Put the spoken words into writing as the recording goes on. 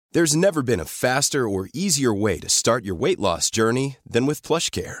There's never been a faster or easier way to start your weight loss journey than with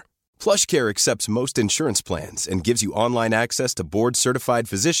PlushCare. PlushCare accepts most insurance plans and gives you online access to board-certified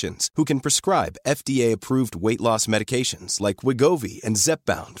physicians who can prescribe FDA-approved weight loss medications like Wegovy and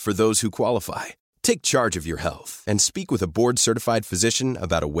Zepbound for those who qualify. Take charge of your health and speak with a board-certified physician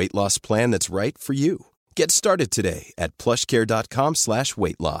about a weight loss plan that's right for you. Get started today at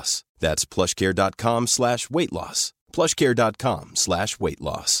plushcare.com/weight-loss. That's plushcare.com/weight-loss.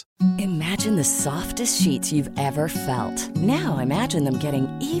 plushcare.com/weight-loss. Imagine the softest sheets you've ever felt. Now imagine them getting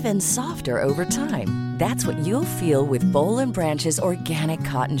even softer over time. That's what you'll feel with Boll & Branch's organic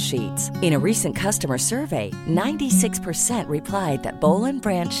cotton sheets. In a recent customer survey, 96% replied that Boll &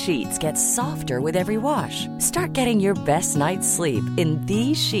 Branch sheets get softer with every wash. Start getting your best night's sleep in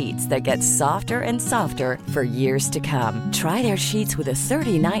these sheets that get softer and softer for years to come. Try their sheets with a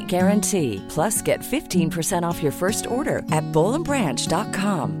 30-night guarantee. Plus, get 15% off your first order at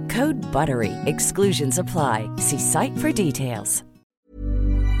bollandbranch.com. Code BUTTERY. Exclusions apply. See site for details.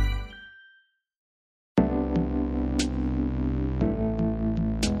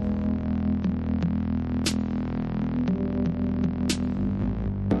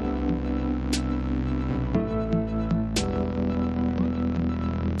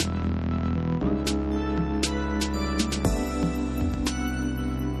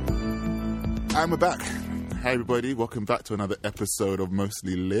 And we're back. Hi everybody, welcome back to another episode of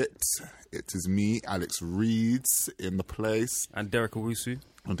Mostly Lit. It is me, Alex Reeds, in the place. And Derek Owusu.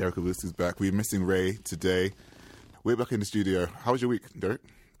 And Derek Owusu is back. We're missing Ray today. We're back in the studio. How was your week, Derek?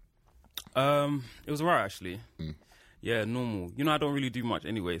 It was alright actually. Yeah, normal. You know, I don't really do much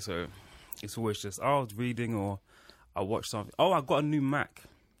anyway, so it's always just, I was reading or I watched something. Oh, I got a new Mac.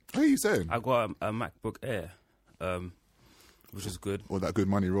 What are you saying? I got a MacBook Air, which is good. All that good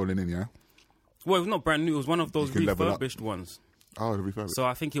money rolling in, yeah? Well, it was not brand new. It was one of those You can level up. refurbished ones. Oh, the refurbished. So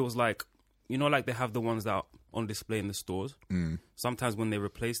I think it was like, you know, like they have the ones that are on display in the stores. Sometimes when they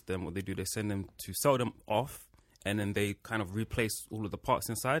replace them, what they do, they send them to sell them off, and then they kind of replace all of the parts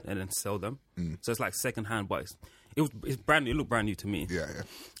inside and then sell them. So it's like second-hand, but it's brand new. It looked brand new to me. Yeah.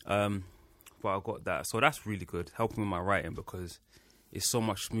 But I got that. So that's really good, helping with my writing because it's so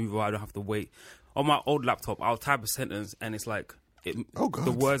much smoother. I don't have to wait. On my old laptop, I'll type a sentence and it's like, the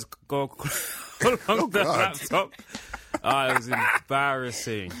words go along the laptop. It was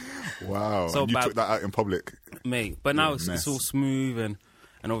embarrassing. Wow. So and you took that out in public? Mate. But now it's all smooth and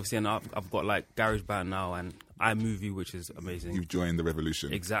obviously I've got like GarageBand now and iMovie, which is amazing. You've joined the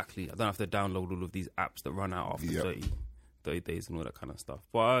revolution. Exactly. I don't have to download all of these apps that run out after 30 days and all that kind of stuff.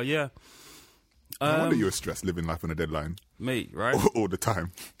 But yeah. I wonder you were stressed living life on a deadline. Mate, right? All the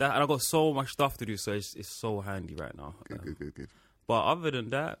time. And I've got so much stuff to do, so it's so handy right now. Good. But other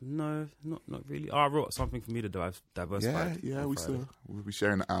than that, no, not really. Oh, I wrote something for me to diversify. Yeah, we saw. We'll be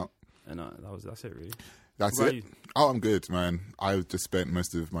sharing it out. And that's it, really. That's what it? about you? Oh, I'm good, man. I just spent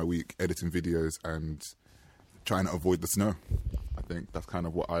most of my week editing videos and trying to avoid the snow. I think that's kind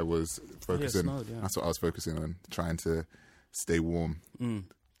of what I was focusing. Snowed, yeah. That's what I was focusing on, trying to stay warm in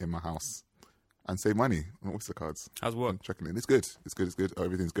my house and save money on Oyster cards. How's work? I'm checking in. It's good.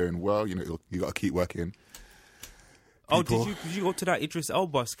 Everything's going well. You know, you got to keep working. Oh, did you go to that Idris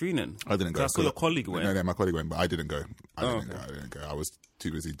Elba screening? I didn't go. I saw your colleague went. No, my colleague went, but I didn't go. I didn't go. I was too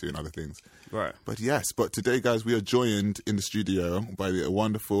busy doing other things. Right. But today, guys, we are joined in the studio by the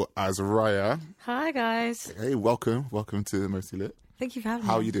wonderful Azariah. Hi, guys. Hey, welcome to Mostly Lit. Thank you for having me.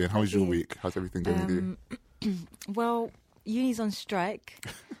 How are you doing? How was your week? How's everything going with you? Well, uni's on strike,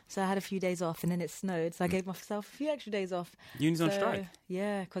 so I had a few days off, and then it snowed, so I gave myself a few extra days off. Uni's on strike?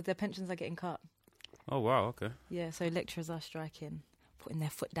 Yeah, because their pensions are getting cut. Oh, wow, okay. Yeah, so lecturers are striking, putting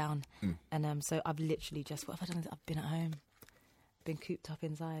their foot down. And so I've literally what have I done? I've been at home, been cooped up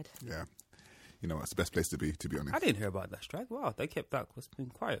inside. Yeah. You know, it's the best place to be honest. I didn't hear about that strike. Wow, they kept that. It's been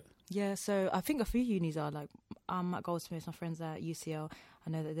quiet. Yeah, so I think a few unis are like, I'm at Goldsmiths, my friends are at UCL. I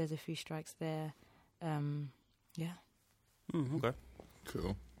know that there's a few strikes there. Yeah. Okay.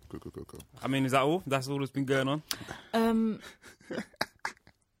 Cool. I mean, is that all? That's all that's been going on?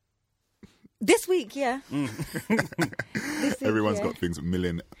 This week, yeah. This week, Everyone's got things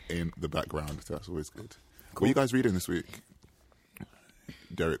milling in the background, so that's always good. Cool. What are you guys reading this week?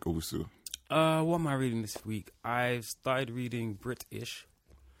 Derek Owusu. What am I reading this week? I've started reading British.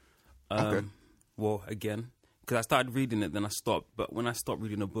 Okay. Well, again, because I started reading it, then I stopped. But when I stop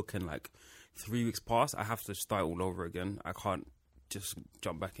reading a book and like 3 weeks pass, I have to start all over again. I can't just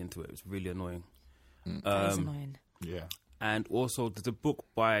jump back into it. It's really annoying. That is annoying. Yeah. And also, there's a book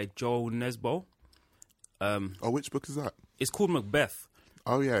by Joel Nesbo. Which book is that? It's called Macbeth.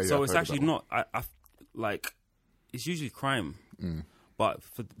 Oh, yeah. So it's actually not, I like, it's usually crime. But But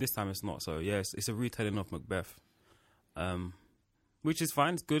for this time, it's not. So yeah, it's a retelling of Macbeth, which is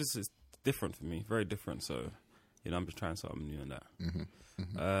fine. It's good. It's different for me, very different. So I'm just trying something new on that.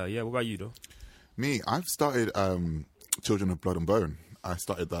 Yeah, what about you, though? Me, I've started Children of Blood and Bone. I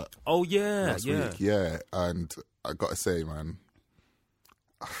started that. Oh yeah, last week. Yeah, and I gotta say, man,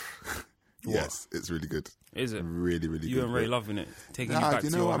 yes, it's really good. Is it really, really? You good and Ray loving it, taking you back to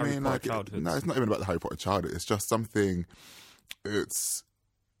your Harry Potter childhood. No, it's not even about the Harry Potter childhood. It's just something. It's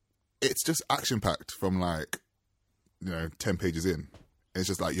just action packed from 10 pages in. It's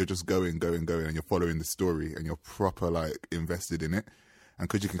just like you're just going, and you're following the story, and you're proper invested in it. And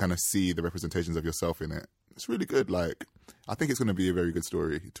because you can kind of see the representations of yourself in it, it's really good. I think it's going to be a very good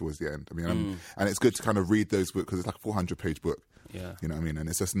story towards the end. I mean, and it's good to kind of read those books because it's like a 400-page book. Yeah, you know what I mean. And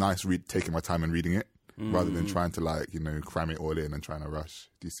it's just nice taking my time and reading it rather than trying to cram it all in and trying to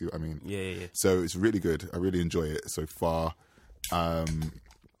rush. Do you see what I mean? Yeah. So it's really good. I really enjoy it so far. I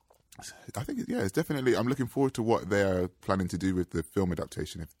think it's definitely. I'm looking forward to what they're planning to do with the film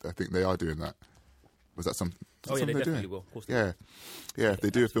adaptation. I think they are doing that. Was that something? Oh yeah, they definitely will. Of course yeah. If they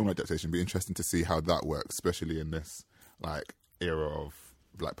do a film adaptation, it'd be interesting to see how that works, especially in this era of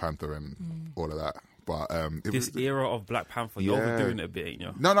Black Panther and all of that. But this era of Black Panther, you're overdoing it a bit, ain't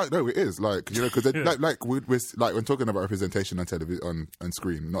you? No, it is because we're when talking about representation on television on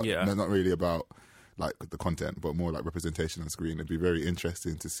screen, not really about the content, but more representation on screen. It'd be very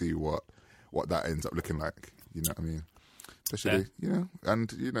interesting to see what that ends up looking like. You know what I mean? Especially and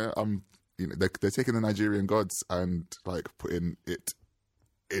they're taking the Nigerian gods and putting it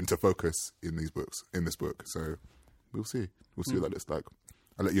into focus in this book. So we'll see what that looks like.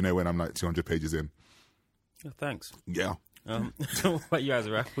 I'll let you know when I'm 200 pages in. Oh, thanks. Yeah. What about you,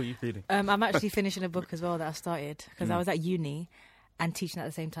 Azra? What are you feeling? I'm actually finishing a book as well that I started because I was at uni and teaching at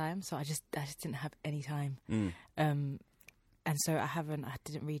the same time, so I just didn't have any time. And so I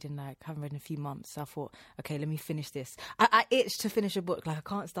didn't read in haven't read in a few months. So I thought, okay, let me finish this. I itch to finish a book. I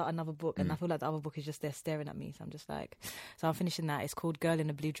can't start another book, and I feel like the other book is just there staring at me. So I'm just so I'm finishing that. It's called Girl in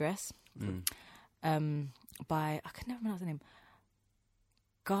a Blue Dress, by I can never pronounce the name.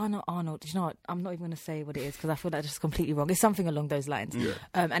 Garner Arnold. You know what? I'm not even going to say what it is because I feel that's just completely wrong. It's something along those lines. Yeah.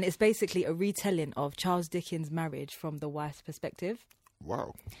 And it's basically a retelling of Charles Dickens' marriage from the wife's perspective.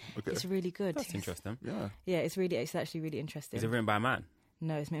 Wow. Okay. It's really good. That's interesting. Yeah. Yeah, it's actually really interesting. Is it written by a man?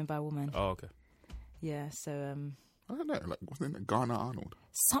 No, it's written by a woman. Oh, okay. Yeah, so I don't know, what's the name? Garner Arnold.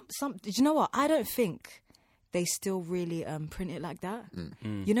 Some do you know what? I don't think they still really print it like that.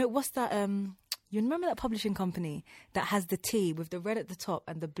 You know, what's that you remember that publishing company that has the T with the red at the top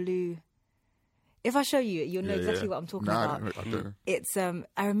and the blue? If I show you, you'll know exactly what I'm talking about. I don't know. It's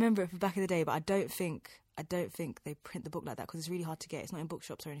I remember it from back in the day, but I don't think they print the book like that because it's really hard to get. It's not in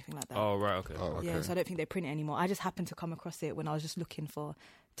bookshops or anything like that. Oh, right, okay. Oh, okay. Yeah, so I don't think they print it anymore. I just happened to come across it when I was just looking for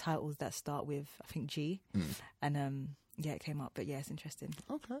titles that start with, I think, G. And it came up. But yeah, it's interesting.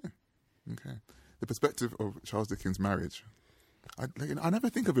 Okay. The perspective of Charles Dickens' marriage. I never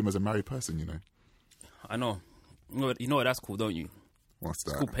think of him as a married person, you know. I know. You know what that's called, don't you? What's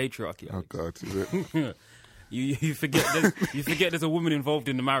that? It's called patriarchy. Oh, God. Is it? You forget there's a woman involved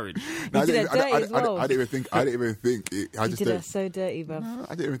in the marriage. No, I didn't even think. I just did that so dirty, bruv. No,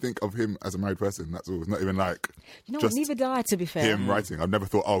 I didn't even think of him as a married person. That's all. It's not even You know what? Neither did I, to be fair. him writing. I've never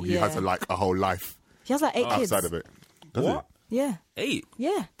thought, he has a whole life. He has 8 kids. Outside of it. Does What? Yeah. 8?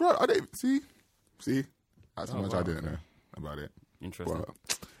 Yeah. Bro, I didn't see. That's how much I didn't know about it. Interesting.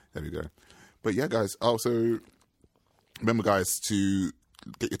 But, there we go. But yeah, guys. Also, remember, guys, to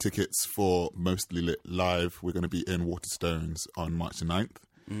get your tickets for Mostly Lit Live. We're going to be in Waterstones on March the 9th.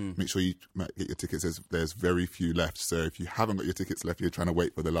 Make sure you get your tickets. There's very few left. So if you haven't got your tickets left, you're trying to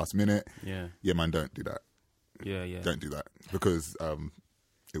wait for the last minute. Yeah, man, don't do that. Yeah. Don't do that because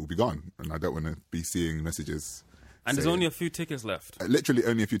it will be gone, and I don't want to be seeing messages. And there's only a few tickets left. Literally,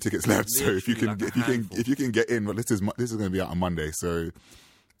 only a few tickets left. So if you can get in, well, this is going to be out on Monday. So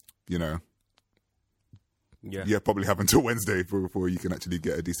you probably have until Wednesday before you can actually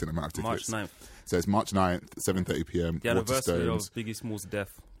get a decent amount of tickets. March 9th. So it's March 9th, 7:30 p.m. The anniversary of Biggie Smalls'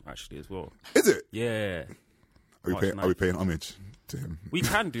 death, actually, as well. Is it? Yeah. Are we paying homage to him? We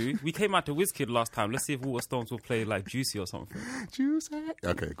can do. We came out to WizKid last time. Let's see if Waterstones will play Juicy or something. Juicy.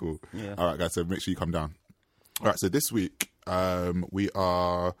 Okay, cool. Yeah. All right, guys. So make sure you come down. All right. So this week we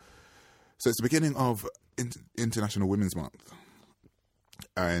are. So it's the beginning of International Women's Month,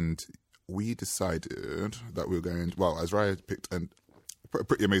 and we decided that we were going. Well, Azariah picked a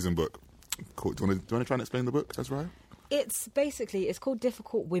pretty amazing book. Cool. Do you want to try and explain the book, Azariah? It's called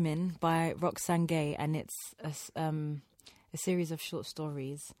Difficult Women by Roxane Gay, and it's a series of short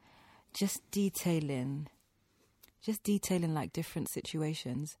stories just detailing just detailing like different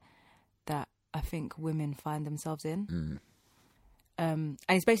situations that I think women find themselves in. And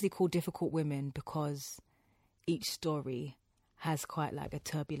it's basically called Difficult Women because each story has quite like a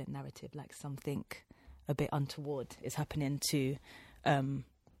turbulent narrative, like something a bit untoward is happening to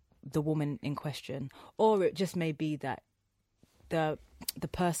the woman in question, or it just may be that the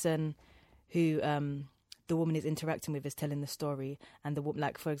person who the woman is interacting with is telling the story, and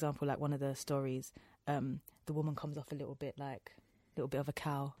like for example, like one of the stories, the woman comes off a little bit of a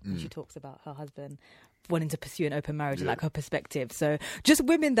cow when she talks about her husband wanting to pursue an open marriage, and like her perspective. So just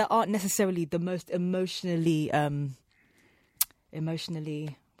women that aren't necessarily the most emotionally what's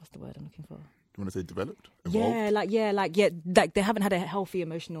the word I'm looking for? You want to say developed? Evolved? Like they haven't had a healthy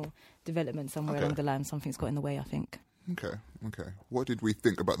emotional development somewhere along the line. Something's got in the way, I think. Okay. What did we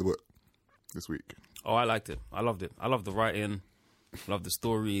think about the book this week? Oh, I liked it. I loved it. I loved the writing. I loved the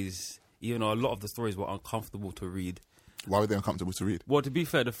stories. Even though a lot of the stories were uncomfortable to read. Why were they uncomfortable to read? Well, to be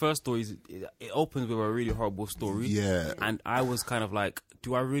fair, the first story, it opens with a really horrible story. Yeah. And I was kind of like,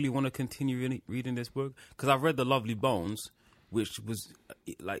 do I really want to continue reading this book? Because I've read The Lovely Bones, which was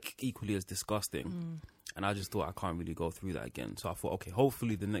like equally as disgusting. And I just thought I can't really go through that again. So I thought, okay,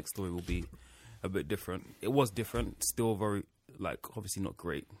 hopefully the next story will be a bit different. It was different, still very, like, obviously not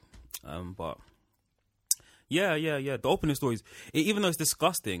great. But yeah. The opening stories, even though it's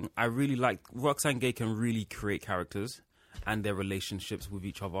disgusting, I really like Roxane Gay can really create characters and their relationships with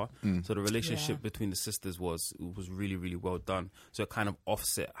each other. So the relationship between the sisters was really, really well done. So it kind of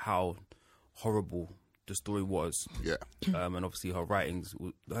offset how horrible the story was. Yeah. And obviously her writings,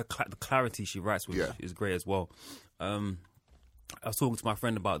 the clarity she writes with is great as well. I was talking to my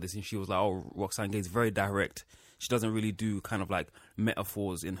friend about this and she was like, oh, Roxane Gay is very direct. She doesn't really do kind of like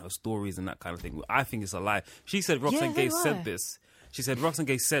metaphors in her stories and that kind of thing. I think it's a lie. She said Roxane Gay said this. She said Roxane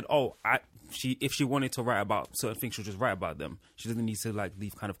Gay said, if she wanted to write about certain things, she'll just write about them. She doesn't need to like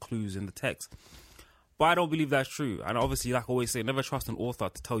leave kind of clues in the text. But I don't believe that's true. And obviously, like I always say, never trust an author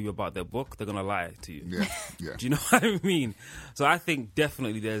to tell you about their book. They're gonna lie to you. Yeah. Do you know what I mean? So I think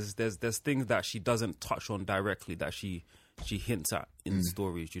definitely there's things that she doesn't touch on directly that she hints at in the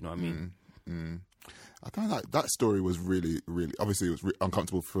stories. Do you know what I mean? I found that story was really, really, obviously it was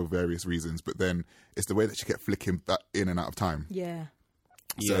uncomfortable for various reasons, but then it's the way that she kept flicking back in and out of time. Yeah.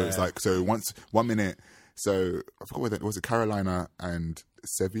 So it's like, so once, 1 minute, so I forgot whether, was it Carolina and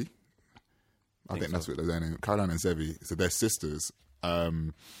Sevi? I think that's what they're saying. Carolina and Sevi, so they're sisters,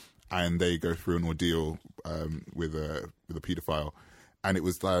 and they go through an ordeal with a paedophile, and it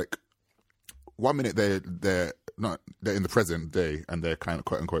was like 1 minute they're in the present day and they're kind of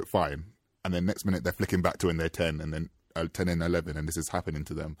quote unquote fine, and then next minute they're flicking back to when they're 10 and then 10 and 11 and this is happening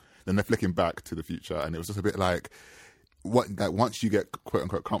to them. Then they're flicking back to the future, and it was just a bit like once you get quote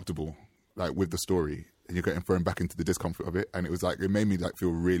unquote comfortable like with the story and you're getting thrown back into the discomfort of it, and it was like it made me like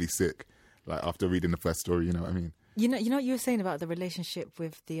feel really sick. Like after reading the first story, you know what I mean? You know what you were saying about the relationship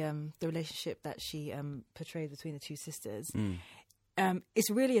with the relationship that she portrays between the two sisters. It's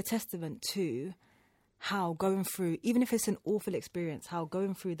really a testament to how going through, even if it's an awful experience, how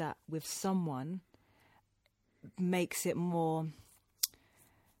going through that with someone makes it more.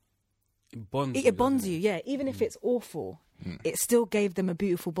 It bonds you, yeah. Even if it's awful, it still gave them a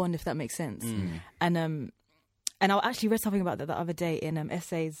beautiful bond, if that makes sense. And I actually read something about that the other day in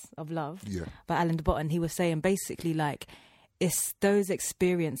Essays of Love by Alan de Botton. He was saying basically like it's those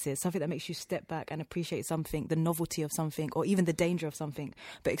experiences, something that makes you step back and appreciate something, the novelty of something, or even the danger of something.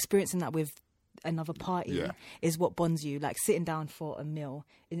 But experiencing that with another party is what bonds you. Like sitting down for a meal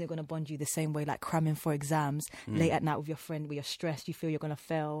isn't going to bond you the same way like cramming for exams late at night with your friend where you're stressed, you feel you're going to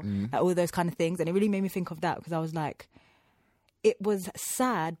fail, like all those kind of things. And it really made me think of that because I was like, it was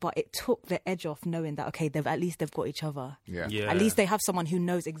sad, but it took the edge off knowing that, okay, they've got each other. Yeah. At least they have someone who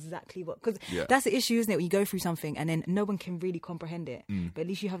knows exactly what... Because that's the issue, isn't it? When you go through something and then no one can really comprehend it. But at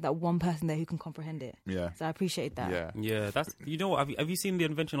least you have that one person there who can comprehend it. Yeah. So I appreciate that. Yeah, that's... You know what? Have you seen The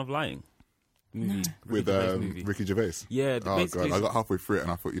Invention of Lying? Movie? No. With Ricky Gervais? Yeah. Oh, God. I got halfway through it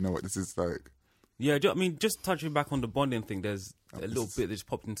and I thought, you know what, this is like... Yeah, I mean, just touching back on the bonding thing, there's a little bit that just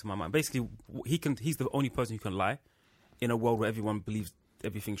popped into my mind. Basically, he's the only person who can lie in a world where everyone believes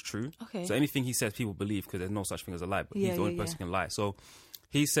everything's true. Okay. So anything he says, people believe because there's no such thing as a lie. But he's the only person who can lie. So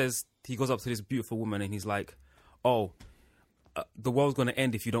he says, he goes up to this beautiful woman and he's like, oh, the world's going to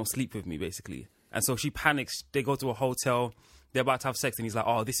end if you don't sleep with me, basically. And so she panics. They go to a hotel. they're about to have sex, and he's like,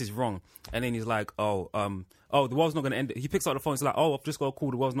 oh, this is wrong. And then he's like, the world's not going to end. He picks up the phone, he's like, oh, I've just got a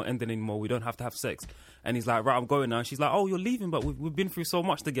call, the world's not ending anymore, we don't have to have sex. And he's like, right, I'm going now. And she's like, oh, you're leaving, but we've been through so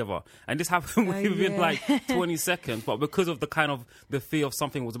much together. And this happened within like 20 seconds. But because of the fear of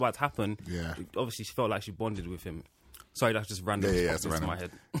something was about to happen, obviously she felt like she bonded with him. Sorry, that's just random. That's into my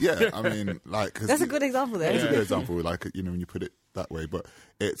head. Yeah, I mean, like... That's a good example there. It's a good example, like, you know, when you put it that way. But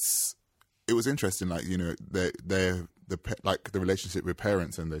it was interesting, like, you know, the relationship with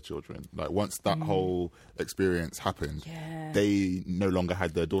parents and their children. Like, once that whole experience happened, they no longer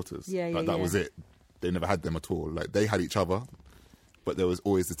had their daughters. That was it. They never had them at all. Like, they had each other, but there was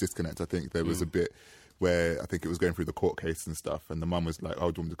always this disconnect. I think there was a bit where I think it was going through the court case and stuff, and the mum was like, oh,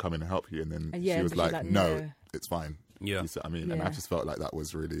 do you want me to come in and help you? And then she was like, no, it's fine. Yeah. I mean, and I just felt like that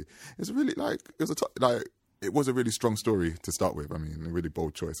was really, it was a really strong story to start with. I mean, a really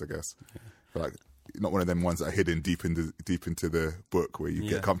bold choice, I guess. Yeah. But like, not one of them ones that are hidden deep into the book where you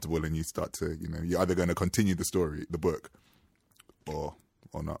get comfortable and you start to, you know, you're either going to continue the book, or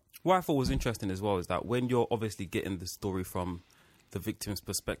not. What I thought was interesting as well is that when you're obviously getting the story from the victim's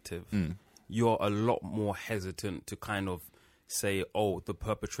perspective, you're a lot more hesitant to kind of say, oh, the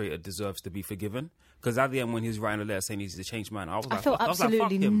perpetrator deserves to be forgiven. Because at the end, when he was writing a letter saying he's a changed man, I felt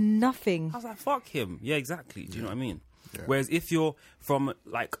absolutely nothing. I was like, fuck him. Yeah, exactly. Do you know what I mean? Yeah. Whereas if you're from,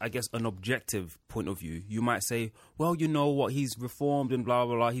 like, I guess, an objective point of view, you might say, well, you know what, he's reformed and blah,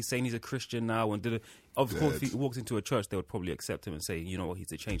 blah, blah. He's saying he's a Christian now. And of course, if he walks into a church, they would probably accept him and say, you know what,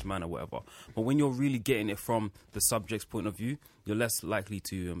 he's a changed man or whatever. But when you're really getting it from the subject's point of view, you're less likely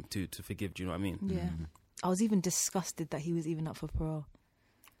to forgive. Do you know what I mean? Yeah. I was even disgusted that he was even up for parole.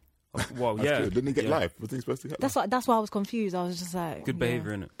 Well, yeah. True. Didn't he get life? Wasn't he supposed to get life? That's why I was confused. I was just like... Good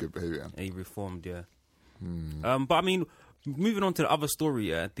behaviour, innit? Good behaviour. He reformed, yeah. But I mean, moving on to the other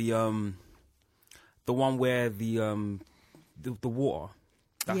story, the one where the water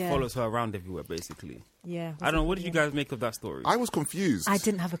that follows her around everywhere, basically. Yeah. I don't know. What did you guys make of that story? I was confused. I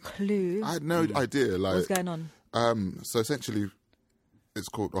didn't have a clue. I had no idea. Like, what's going on? So essentially, it's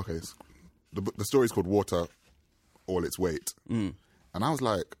called... Okay, the story's called Water, All Its Weight. And I was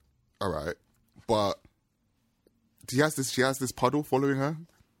like, all right, but she has this puddle following her.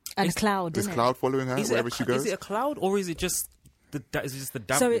 And a cloud, This cloud following her wherever she goes. Is it a cloud or is it just the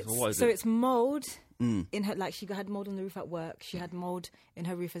dampness? Or what is it? It's mold in her. Like, she had mold on the roof at work. She had mold in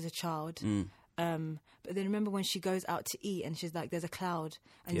her roof as a child. But then remember when she goes out to eat and she's like, there's a cloud.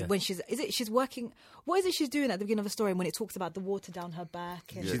 And when she's working, what is it she's doing at the beginning of the story when it talks about the water down her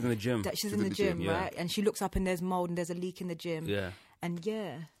back? And she's in the gym. She's in the gym, right? And she looks up and there's mold and there's a leak in the gym. Yeah. And do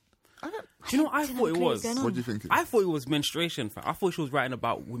you know what I thought it was? What do you think? I thought it was menstruation. I thought she was writing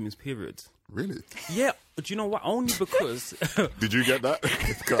about women's periods. Really? Yeah. But do you know what? Only because... Did you get that?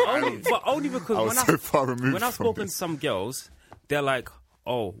 only because I was so far removed when I've spoken to some girls, they're like,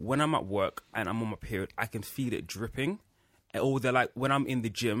 oh, when I'm at work and I'm on my period, I can feel it dripping. Or they're like, when I'm in the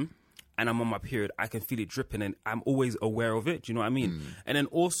gym and I'm on my period, I can feel it dripping and I'm always aware of it. Do you know what I mean? And then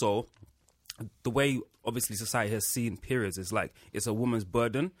also... the way obviously society has seen periods is like it's a woman's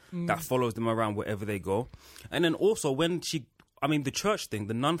burden that follows them around wherever they go. And then also when the church thing,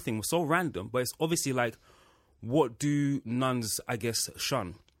 the nun thing was so random, but it's obviously like, what do nuns, I guess,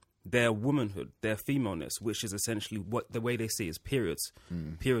 shun? Their womanhood, their femaleness, which is essentially what the way they see is periods.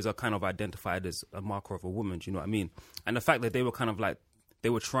 Periods are kind of identified as a marker of a woman, do you know what I mean? And the fact that they were kind of like, they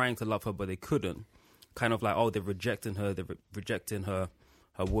were trying to love her, but they couldn't. Kind of like, oh, they're rejecting her,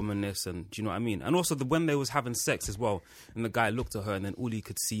 her womanness, and do you know what I mean? And also when they was having sex as well, and the guy looked at her, and then all he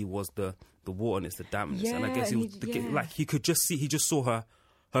could see was the water and it's the dampness. And I guess he could just see, he just saw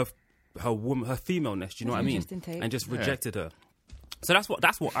her woman, her femaleness. Do you know what I mean? And just rejected her. So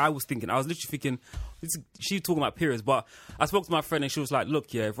that's what I was thinking. I was literally thinking, she's talking about periods, but I spoke to my friend and she was like,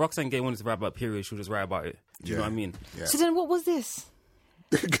 look, if Roxane Gay wanted to write about periods, she'll just write about it. Do you know what I mean? Yeah. So then what was this?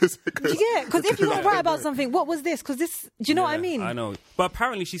 Because if you want to write about something, what was this? Because this, do you know what I mean? I know. But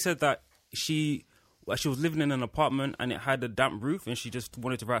apparently she said that she was living in an apartment and it had a damp roof and she just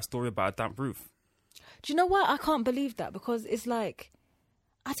wanted to write a story about a damp roof. Do you know what? I can't believe that, because it's like,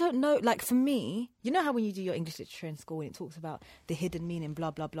 I don't know, like for me, you know how when you do your English literature in school and it talks about the hidden meaning,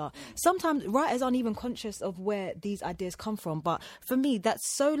 blah, blah, blah. Sometimes writers aren't even conscious of where these ideas come from. But for me,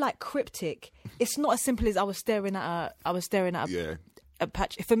 that's so like cryptic. It's not as simple as I was staring at a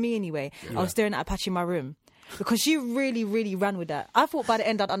patch. For me anyway, I was staring at a patch in my room. Because she really, really ran with that. I thought by the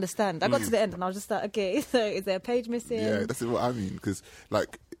end I'd understand. I got to the end and I was just like, okay, so is there a page missing? Yeah, that's what I mean. Because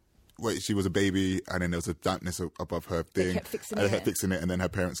like, she was a baby and then there was a dampness above her thing. They kept fixing it and then her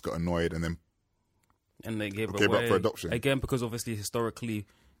parents got annoyed and they gave her up for adoption. Again, because obviously historically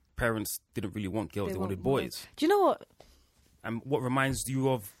parents didn't really want girls, they wanted boys. Do you know what? and what reminds you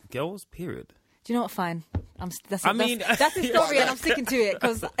of girls, period. Do you know what? Fine. That's the story, and I'm sticking to it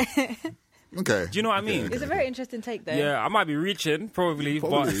because. Okay. Do you know what I mean? It's a very interesting take, though. Yeah, I might be reaching, probably.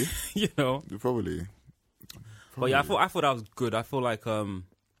 But you know, probably. But yeah, I thought that was good. I feel like her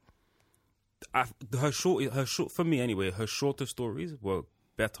short for me anyway. Her shorter stories were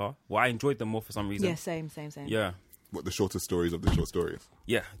better. Well, I enjoyed them more for some reason. Yeah, same. Yeah. What, the shorter stories of the short stories?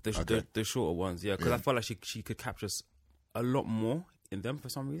 Yeah, the shorter ones. Yeah, because I felt like she could capture a lot more in them for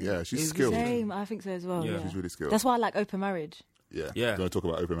some reason. Yeah, she's skilled. Same, I think so as well. Yeah. She's really skilled. That's why I like Open Marriage. Yeah. Yeah. Do you want to talk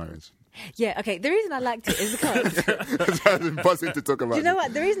about Open Marriage? Yeah, okay. The reason I liked it is because... I've been buzzing to talk about it. You know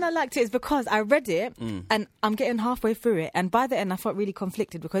what? The reason I liked it is because I read it and I'm getting halfway through it, and by the end I felt really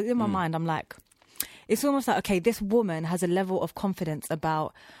conflicted because in my mind I'm like, it's almost like, okay, this woman has a level of confidence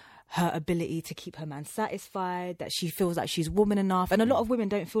about her ability to keep her man satisfied, that she feels like she's woman enough. And a lot of women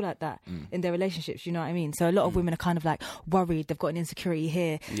don't feel like that in their relationships, you know what I mean? So a lot of women are kind of like worried, they've got an insecurity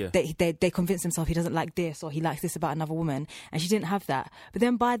here. Yeah. They convince themselves he doesn't like this or he likes this about another woman. And she didn't have that. But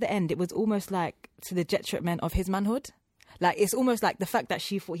then by the end, it was almost like to the detriment of his manhood. Like, it's almost like the fact that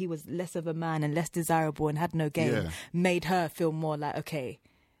she thought he was less of a man and less desirable and had no game made her feel more like, okay.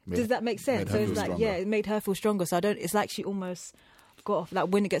 Does that make sense? So it's like, stronger. It made her feel stronger. So it's like she almost... got off, like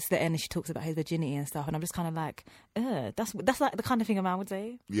when it gets to the end and she talks about his virginity and stuff, and I'm just kind of like, that's like the kind of thing a man would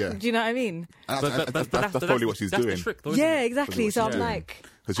say. Yeah. Do you know what I mean? That's probably what she's doing. The trick, though, yeah, exactly. So I'm like,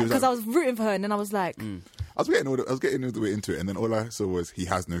 because I was rooting for her, and then I was like, I was getting all the way into it, and then all I saw was he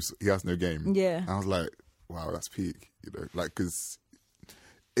has no game. Yeah. And I was like, wow, that's peak. You know, like, because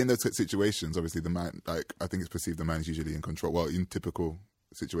in those situations, obviously the man, like, I think it's perceived the man is usually in control. Well, in typical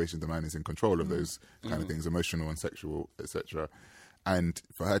situations, the man is in control of those kind of things, emotional and sexual, etc. And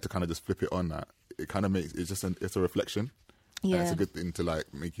for her to kind of just flip it on that, it kind of makes it's a reflection. Yeah, and it's a good thing to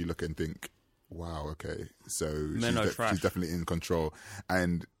like make you look and think, wow, okay, so she's definitely in control.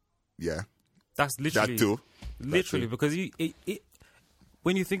 And yeah, that's literally that too. Literally, because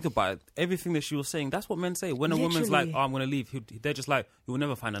when you think about it, everything that she was saying, that's what men say. When a woman's like, oh, I'm going to leave, they're just like, you'll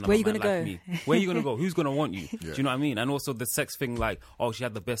never find another man like me. Where are you going to go? Who's going to want you? Yeah. Do you know what I mean? And also the sex thing, like, oh, she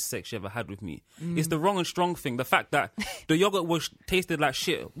had the best sex she ever had with me. It's the wrong and strong thing. The fact that the yogurt tasted like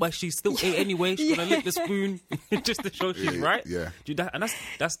shit, but she still ate anyway. She's going to lick the spoon just to show she's right. Yeah. And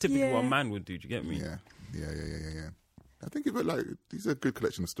that's typically what a man would do. Do you get me? Yeah. I think these are a good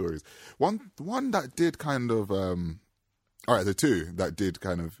collection of stories. One that did kind of... all right, the two that did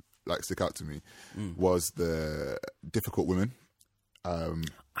kind of like stick out to me was the Difficult Women. I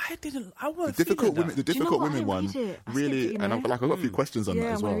Difficult Women one really, and I've got a few questions on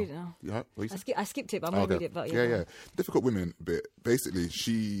that as well. I skipped it, but I'm going to read it. But yeah. Difficult Women bit. Basically,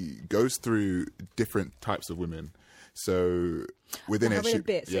 she goes through different types of women. So within it,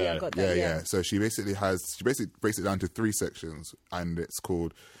 So she basically breaks it down to 3 sections, and it's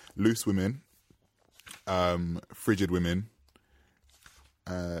called Loose Women, Frigid Women,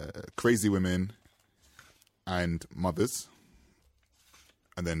 Crazy Women, and Mothers,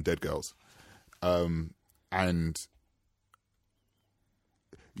 and then Dead Girls. And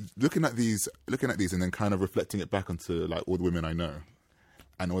looking at these, and then kind of reflecting it back onto like all the women I know,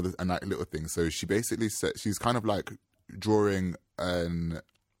 and all and like little things. So she basically she's kind of like drawing an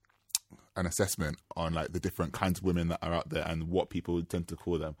assessment on like the different kinds of women that are out there and what people tend to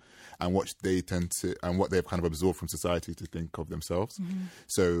call them and what they've kind of absorbed from society to think of themselves.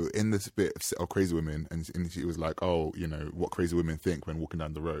 So in this bit of Crazy Women, and she was like, oh, you know, what crazy women think when walking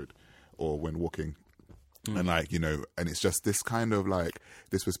down the road or when walking. And like, you know, and it's just this kind of like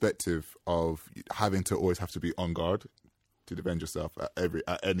this perspective of having to always have to be on guard to defend yourself at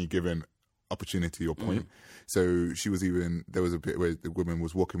any given opportunity or point. So there was a bit where the woman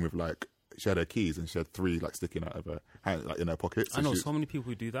was walking with like, she had her keys and she had 3 like sticking out of her hand, like in her pocket. So I know so many people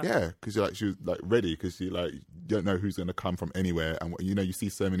who do that. Yeah, because she was like ready, because she like, you don't know who's going to come from anywhere, and you know, you see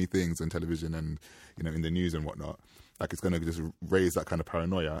so many things on television and, you know, in the news and whatnot, like it's going to just raise that kind of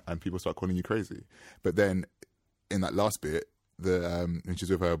paranoia and people start calling you crazy. But then in that last bit, when she's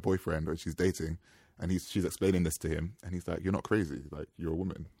with her boyfriend or she's dating, and she's explaining this to him, and he's like, you're not crazy, like you're a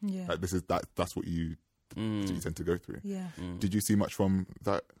woman. Yeah, like that's what you tend to go through. Yeah. Did you see much from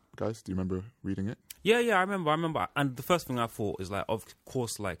that, guys? Do you remember reading it? Yeah, I remember. And the first thing I thought is like, of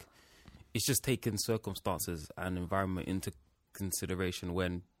course, like it's just taking circumstances and environment into consideration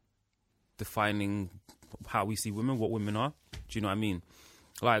when defining how we see women, what women are. Do you know what I mean?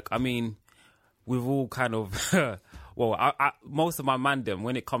 Like, I mean, we've all kind of well, I most of my mandem,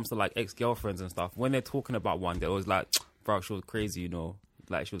 when it comes to like ex-girlfriends and stuff, when they're talking about one, they're always like, bro, she was crazy, you know.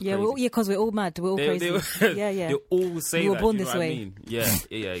 Like she was crazy. Because we're all mad. We're all crazy. Yeah. They all say we were that. born do you this know way. what I mean?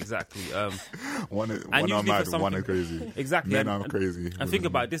 Yeah, exactly. One are mad, one are crazy. Exactly. Men are crazy. And think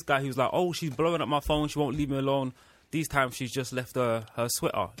about this guy who's like, oh, she's blowing up my phone. She won't leave me alone. These times she's just left her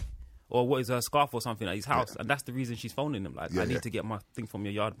sweater. Or what is her scarf or something at his house. Yeah. And that's the reason she's phoning him. Like, I need to get my thing from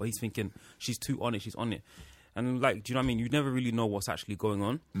your yard. But he's thinking, she's too on it, she's on it. And like, do you know what I mean? You never really know what's actually going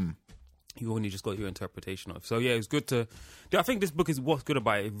on. You only just got your interpretation of. So yeah, it's good to... I think this book is what's good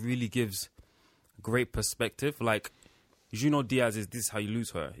about it. It really gives great perspective. Like, Junot Diaz is This Is How You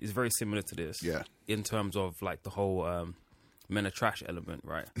Lose Her. It's very similar to this. Yeah. In terms of like the whole men are trash element,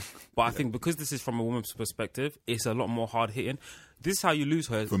 right? But I think because this is from a woman's perspective, it's a lot more hard-hitting. This Is How You Lose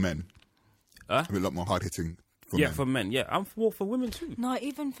Her... For men. A lot more hard-hitting for men. For men, yeah. I'm for women too. No,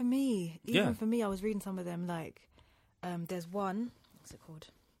 even for me. For me, I was reading some of them, like, there's one, what's it called?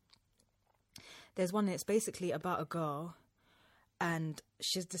 There's one that's basically about a girl, and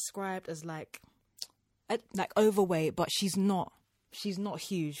she's described as, like overweight, but she's not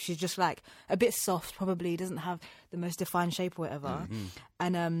huge. She's just, like, a bit soft, probably, doesn't have the most defined shape or whatever.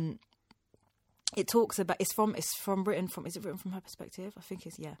 And, it talks about is it written from her perspective? I think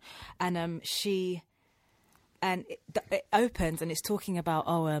it's and it opens and it's talking about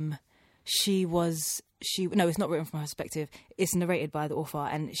it's not written from her perspective. It's narrated by the author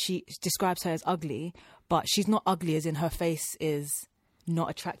and she describes her as ugly, but she's not ugly as in her face is not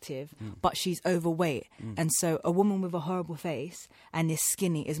attractive, but she's overweight, and so a woman with a horrible face and is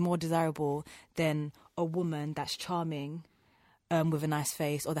skinny is more desirable than a woman that's charming. With a nice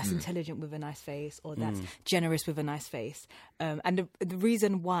face, or that's intelligent with a nice face, or that's generous with a nice face. And the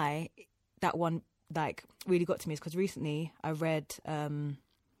reason why that one like really got to me is because recently I read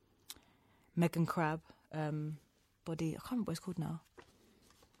Megan Crabbe, I can't remember what it's called now.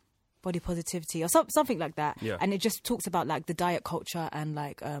 Body Positivity or something like that. Yeah. And it just talks about like the diet culture and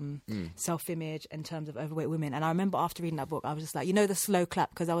like self-image in terms of overweight women. And I remember after reading that book, I was just like, the slow clap,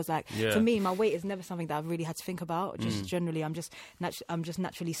 because I was like, for me, my weight is never something that I've really had to think about. Just generally, I'm just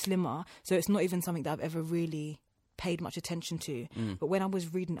naturally slimmer. So it's not even something that I've ever really paid much attention to. But when I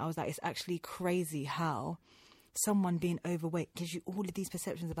was reading, I was like, it's actually crazy how someone being overweight gives you all of these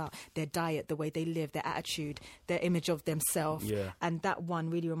perceptions about their diet, the way they live, their attitude, their image of themselves. Yeah. And that one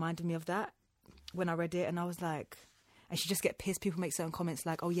really reminded me of that when I read it. And I was like, and she just get pissed. People make certain comments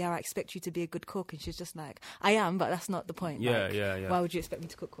like, oh yeah, I expect you to be a good cook. And she's just like, I am, but that's not the point. Yeah, like, why would you expect me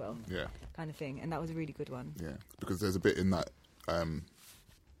to cook well? Yeah. Kind of thing. And that was a really good one. Yeah. Because there's a bit in that,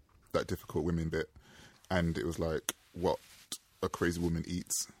 that difficult women bit. And it was like, what a crazy woman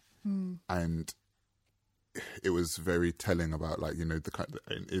eats. And it was very telling about like, the kind of,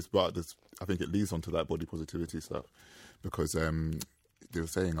 it's about this, I think it leads onto that body positivity stuff because they were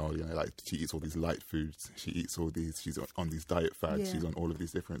saying, like she eats all these light foods, she eats all these, she's on these diet fads, she's on all of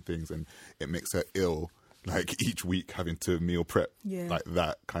these different things, and it makes her ill, like each week having to meal prep, like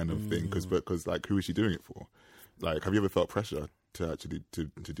that kind of thing, because like who is she doing it for? Like, have you ever felt pressure to actually to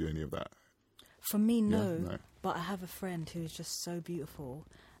do any of that? For me, no, but I have a friend who is just so beautiful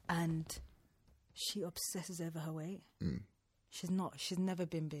and she obsesses over her weight. She's never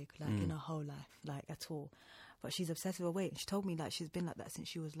been big, like, in her whole life, like, at all. But she's obsessed with her weight. And she told me, like, she's been like that since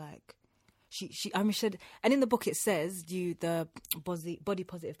she was, like... And in the book it says, the body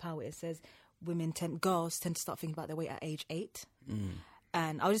positive power, it says girls tend to start thinking about their weight at age 8.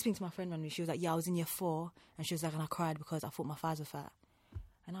 And I was just speaking to my friend randomly. She was like, I was in year 4. And she was like, and I cried because I thought my thighs were fat.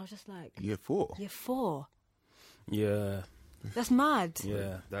 And I was just like... Year 4? Year 4. Yeah. That's mad.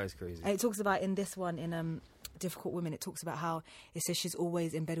 Yeah, that is crazy. And it talks about in this one, in Difficult Women, it talks about how it says she's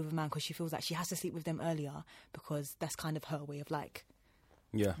always in bed with a man because she feels like she has to sleep with them earlier because that's kind of her way of like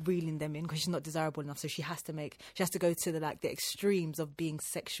reeling them in because she's not desirable enough. So she has to go to the extremes of being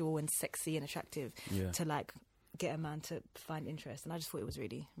sexual and sexy and attractive to like get a man to find interest. And I just thought it was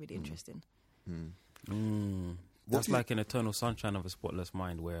really, really interesting. That's like an Eternal Sunshine of a Spotless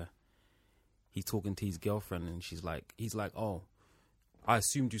Mind where he's talking to his girlfriend and he's like, oh, I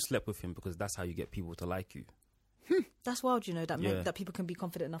assumed you slept with him because that's how you get people to like you. That's wild, that people can be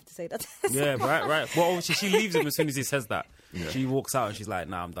confident enough to say that. Yeah, right. Well, obviously she leaves him as soon as he says that. Yeah. She walks out and she's like,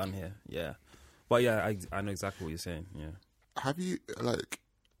 nah, I'm done here. Yeah. But yeah, I know exactly what you're saying. Yeah. Have you, like,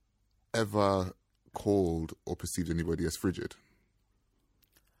 ever called or perceived anybody as frigid?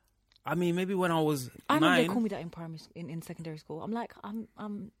 I mean, maybe when I was 9. I know they call me that in secondary school. I'm like, I'm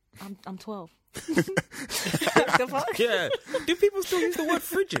 12. The fuck? Yeah. Do people still use the word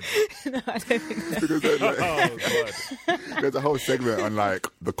frigid? No, I don't think so. Because God. There's a whole segment on like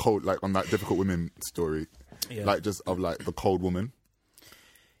the cold, like on that Difficult Women story, like just of like the cold woman.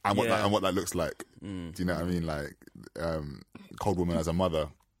 and what that looks like. Do you know what I mean? Like Cold Woman as a mother,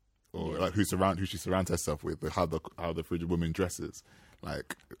 or like who she surrounds herself with, how the Frigid Woman dresses,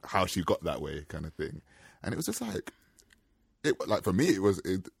 like how she got that way, kind of thing. And it was just like, for me,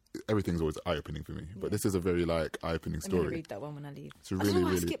 everything's always eye-opening for me. But this is a very like eye-opening story. I'm gonna read that one when I leave. It's really,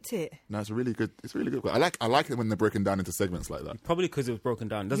 I skipped it. No, it's really good. It's really good. I like it when they're broken down into segments like that. Probably because it was broken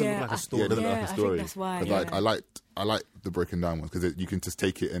down. It doesn't look like a story. Yeah, it doesn't look like a story. I think that's why. Like I like the broken down ones because you can just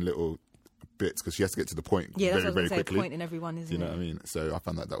take it in little bits because she has to get to the point very quickly. Point in everyone, isn't it? You know what I mean? So I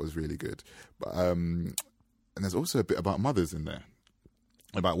found that was really good. But and there's also a bit about mothers in there.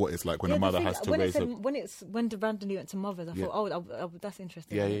 About what it's like when a mother has to raise when the randomly went to mothers, I thought, that's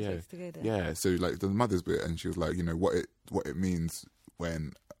interesting. Yeah. So like the mother's bit, and she was like, what it means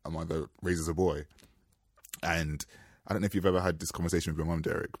when a mother raises a boy. And I don't know if you've ever had this conversation with your mum,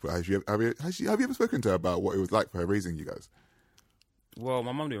 Derek, but have you ever spoken to her about what it was like for her raising you guys? Well,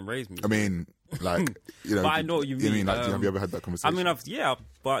 my mum didn't raise me. I mean, like, but I know what you mean. Like, have you ever had that conversation? I mean,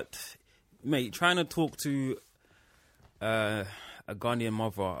 but mate, trying to talk to a Ghanaian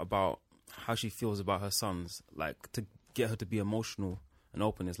mother about how she feels about her sons, like to get her to be emotional and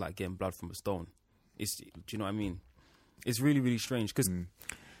open is like getting blood from a stone. Do you know what I mean? It's really, really strange because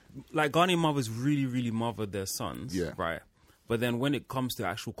like Ghanaian mothers really, really mother their sons, right? But then when it comes to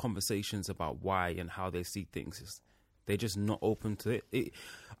actual conversations about why and how they see things, they're just not open to it.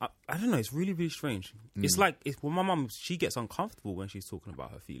 I don't know. It's really, really strange. It's like my mum, she gets uncomfortable when she's talking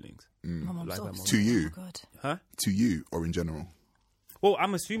about her feelings. My mum's to you, oh God. Huh? To you or in general? Well,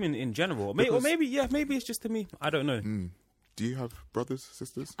 I'm assuming in general. Or maybe it's just to me. I don't know. Do you have brothers,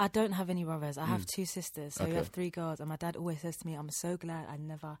 sisters? I don't have any brothers. I have 2 sisters. So we have 3 girls. And my dad always says to me, I'm so glad I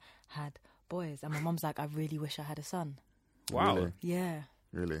never had boys. And my mum's like, I really wish I had a son. Wow. Really? Yeah.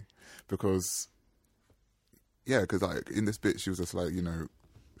 Really? Because like in this bit, she was just like,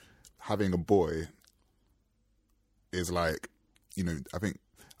 having a boy is like, I think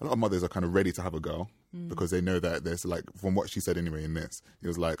a lot of mothers are kind of ready to have a girl. Because they know that there's like, from what she said anyway in this, it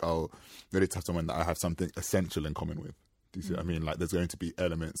was like, ready to have someone that I have something essential in common with. Do you see what I mean? Like there's going to be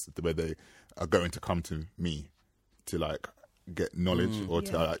elements where they are going to come to me to like get knowledge or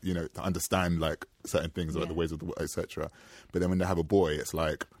to, to understand like certain things or the ways of the world, etc. But then when they have a boy, it's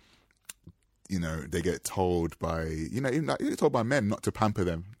like, they get told by, even like, you're told by men not to pamper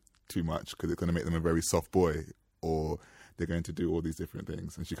them too much because it's going to make them a very soft boy, or they're going to do all these different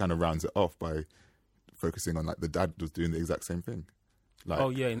things. And she kind of rounds it off by focusing on like the dad was doing the exact same thing.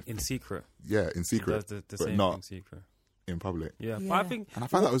 Like, in secret. Yeah, in secret. He does the but same not in secret. In public. Yeah. But I think... And I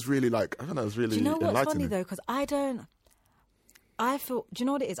found that was really like... Do you know what's funny though? Because do you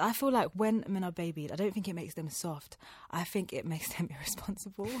know what it is? I feel like when men are babied, I don't think it makes them soft. I think it makes them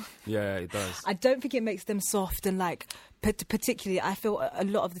irresponsible. Yeah, it does. I don't think it makes them soft and like... Particularly, I feel a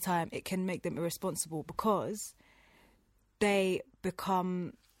lot of the time it can make them irresponsible because they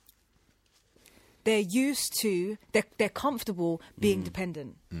become... They're used to... They're comfortable being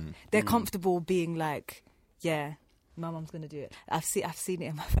dependent. They're comfortable being like, my mum's going to do it. I've seen it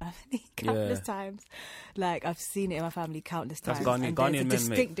in my family countless times. Like, I've seen it in my family countless times. That's Ghanaian men,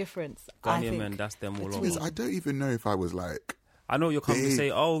 distinct difference. Ghanaian men, that's them all over. I don't even know if I was like... I know you're coming to say,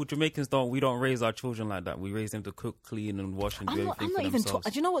 Jamaicans we don't raise our children like that. We raise them to cook, clean and wash and do everything for themselves.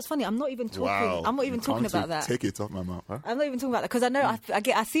 Do you know what's funny? I'm not even talking. Wow. I'm not even talking about that. Take it off my mouth. Huh? I'm not even talking about that because I know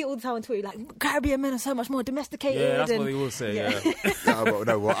I see it all the time on Twitter. Like Caribbean men are so much more domesticated. Yeah, that's what they will say. Yeah.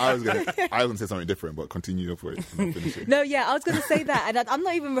 I was gonna say something different, but continue for it. I was gonna say that, and I'm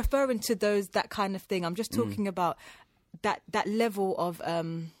not even referring to that kind of thing. I'm just talking about that level of.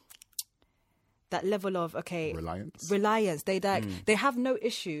 That level of reliance. They have no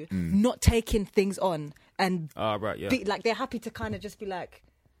issue not taking things on and be, like they're happy to kind of just be like,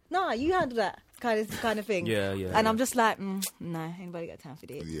 nah, you handle that kind of thing. And I'm just like, no, anybody got time for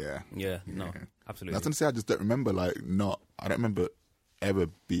this? No, absolutely. I was gonna say I just don't remember I don't remember ever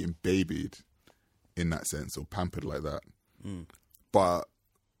being babied in that sense or pampered like that. But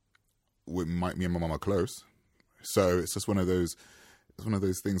me and my mum are close, so it's just one of those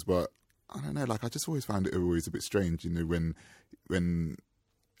things. But I don't know, like I just always found it always a bit strange, when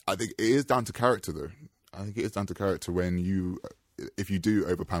I think it is down to character though. I think it is down to character if you do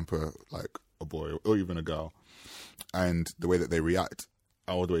over pamper like a boy or even a girl, and the way that they react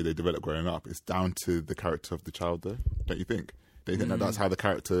or the way they develop growing up, it's down to the character of the child though, don't you think? Don't you think that's how the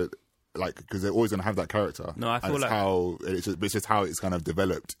character like, because they're always going to have that character. No, I feel like it's just how it's kind of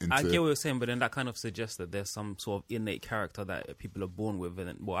developed into. I get what you're saying, but then that kind of suggests that there's some sort of innate character that people are born with,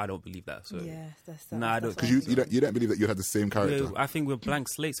 and I don't believe that. So yeah, that's I don't, because you don't believe that you have the same character. Yeah, I think we're blank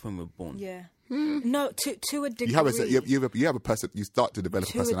slates when we're born. Yeah, no, to a degree. You have a person. You start to develop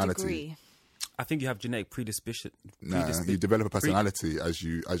a personality. A degree. I think you have genetic predisposition. You develop a personality as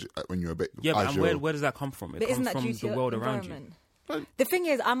when you're a bit. Yeah, but where does that come from? It comes from the world around you. The thing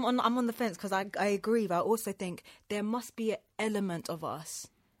is, I'm on the fence because I agree, but I also think there must be an element of us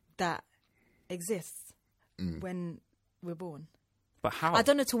that exists when we're born. But how? I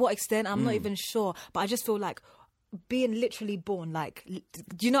don't know to what extent. I'm not even sure. But I just feel like being literally born, like, do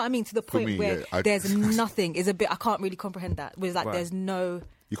you know what I mean? To the point where there's nothing is a bit. I can't really comprehend that. Where like there's no.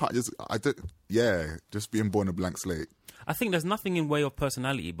 You can't just. Just being born a blank slate. I think there's nothing in way of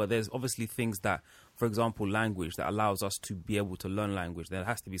personality, but there's obviously things that, for example, language that allows us to be able to learn language. There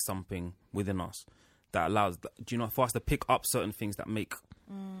has to be something within us that allows, for us to pick up certain things that make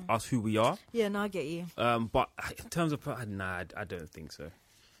us who we are. Yeah, no, I get you. But in terms of, I don't think so.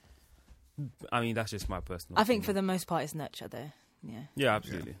 I mean, that's just my personal opinion. think for the most part it's nurture though. Yeah. Yeah,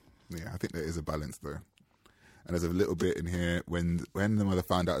 absolutely. Yeah, I think there is a balance though. And there's a little bit in here when the mother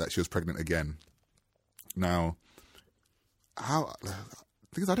found out that she was pregnant again. Now,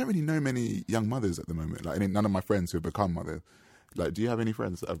 because I don't really know many young mothers at the moment. Like, none of my friends who have become mothers. Like, do you have any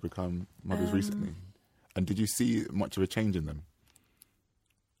friends that have become mothers recently? And did you see much of a change in them?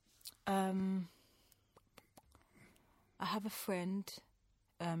 I have a friend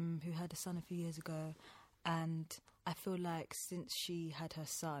who had a son a few years ago, and I feel like since she had her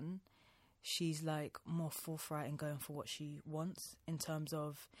son, she's like more forthright in going for what she wants in terms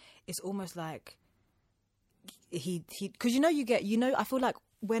of, it's almost like because I feel like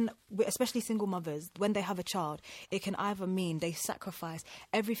when, especially single mothers, when they have a child, it can either mean they sacrifice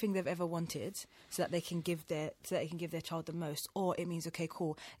everything they've ever wanted so that they can give their child the most, or it means, okay,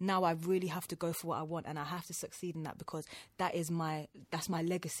 cool, now I really have to go for what I want and I have to succeed in that because that's my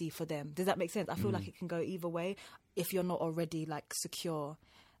legacy for them. Does that make sense? I feel like it can go either way. If you're not already like secure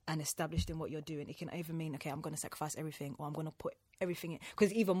and established in what you're doing, it can either mean, okay, I'm going to sacrifice everything, or I'm going to put everything in,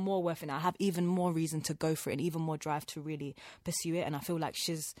 because it's even more worth it. I have even more reason to go for it and even more drive to really pursue it. And I feel like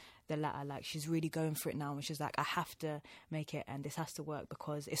she's the latter, like she's really going for it now, and she's like, I have to make it and this has to work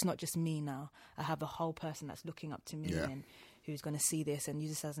because it's not just me now. I have a whole person that's looking up to me and who's going to see this and use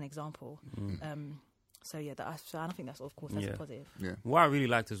this as an example. So yeah, I don't think that's, of course, that's a positive. Yeah. What I really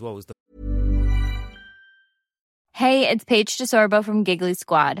liked as well was the... Hey, it's Paige DeSorbo from Giggly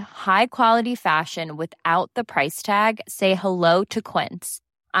Squad. High quality fashion without the price tag. Say hello to Quince.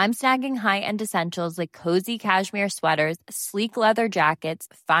 I'm snagging high-end essentials like cozy cashmere sweaters, sleek leather jackets,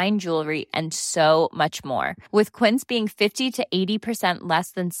 fine jewelry, and so much more. With Quince being 50 to 80% less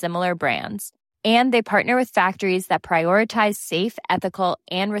than similar brands. And they partner with factories that prioritize safe, ethical,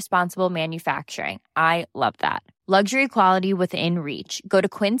 and responsible manufacturing. I love that. Luxury quality within reach. Go to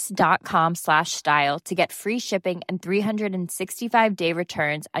quince.com/style to get free shipping and 365-day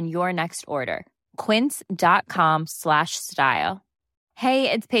returns on your next order. Quince.com/style.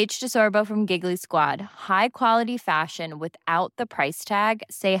 Hey, it's Paige DeSorbo from Giggly Squad. High quality fashion without the price tag.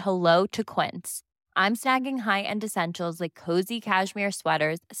 Say hello to Quince. I'm snagging high-end essentials like cozy cashmere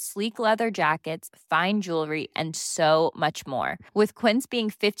sweaters, sleek leather jackets, fine jewelry, and so much more. With Quince being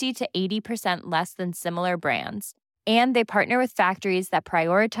 50 to 80% less than similar brands. And they partner with factories that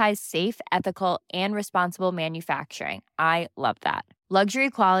prioritize safe, ethical, and responsible manufacturing. I love that. Luxury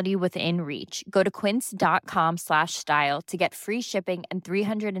quality within reach. Go to quince.com/style to get free shipping and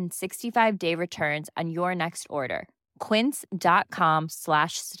 365-day returns on your next order.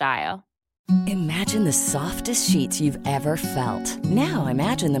 Quince.com/style. Imagine the softest sheets you've ever felt. Now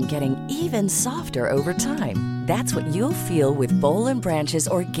imagine them getting even softer over time. That's what you'll feel with Boll & Branch's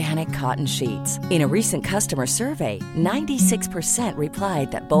organic cotton sheets. In a recent customer survey, 96% replied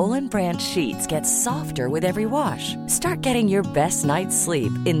that Boll & Branch sheets get softer with every wash. Start getting your best night's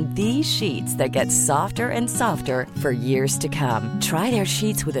sleep in these sheets that get softer and softer for years to come. Try their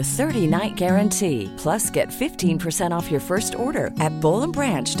sheets with a 30-night guarantee. Plus, get 15% off your first order at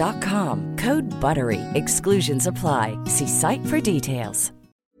bollandbranch.com. Code BUTTERY. Exclusions apply. See site for details.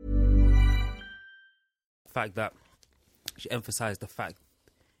 Fact that she emphasized the fact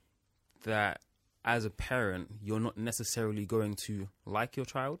that as a parent, you're not necessarily going to like your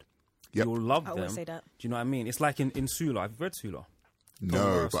child. Yep. You'll love I them. always say that. Do you know what I mean? It's like in Sula. I've read Sula.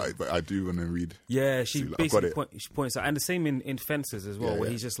 No, but I do want to read. Yeah, she Sula. basically she points out, and the same in Fences as well,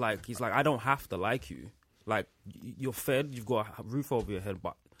 where yeah. he's like, I don't have to like you. Like, you're fed, you've got a roof over your head,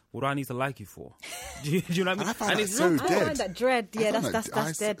 but what do I need to like you for? Do you know what I mean? I find that so dead. I find that dread. Yeah,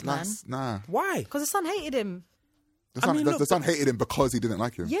 that's dead, man. Nah. Why? Because the son hated him. The son hated him because he didn't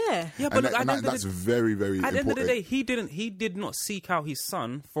like him. Yeah. But that's very, very important. At the end of the day, he did not seek out his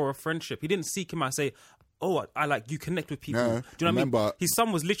son for a friendship. He didn't seek him out and say, oh, I like you connect with people. No, do you know what I mean? His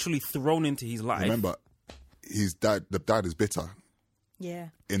son was literally thrown into his life. Remember, the dad is bitter. Yeah.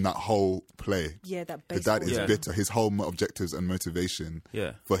 In that whole play. Yeah, that the dad is bitter. His whole objectives and motivation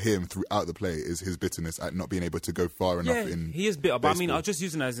for him throughout the play is his bitterness at not being able to go far enough in he is bitter. But baseball. I mean, I'll just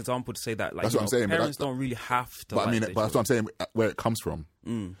use it as an example to say that that's what I'm saying. Parents don't really have to. But that's what I'm saying. Where it comes from,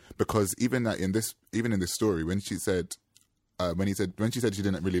 because even in this story, when she said she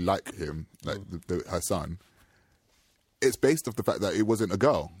didn't really like him, like her son, it's based off the fact that it wasn't a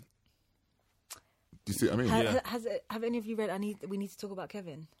girl. Do you see what I mean? Have any of you read We Need to Talk About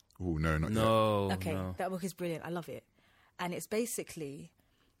Kevin? Oh, no, not yet. Okay, that book is brilliant. I love it. And it's basically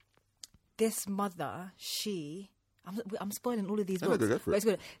this mother, I'm spoiling all of these books. Go for it. It's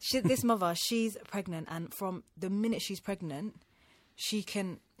good. This mother, she's pregnant, and from the minute she's pregnant, she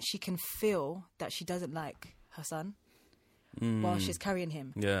can feel that she doesn't like her son while she's carrying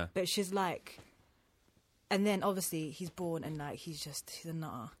him. Yeah. But she's like, and then obviously he's born and like he's a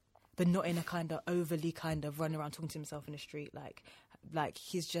nutter. But not in a kind of overly kind of running around talking to himself in the street. Like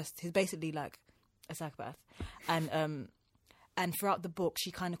he's basically like a psychopath. And throughout the book,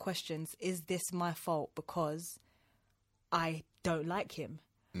 she kind of questions, is this my fault because I don't like him?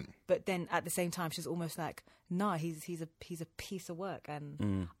 But then at the same time, she's almost like, nah, he's a piece of work.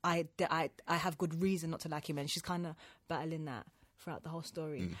 And I have good reason not to like him. And she's kind of battling that throughout the whole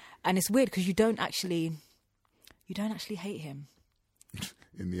story. And it's weird because you don't actually hate him.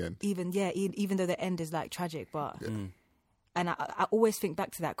 In the end, even though the end is like tragic, but and I always think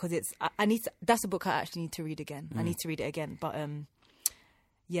back to that because that's a book I actually need to read again. I need to read it again, but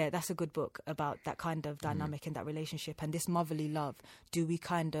that's a good book about that kind of dynamic in that relationship and this motherly love. Do we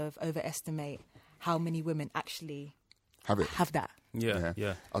kind of overestimate how many women actually have that? Yeah.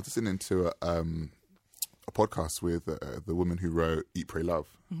 I was listening to a podcast with the woman who wrote Eat, Pray, Love,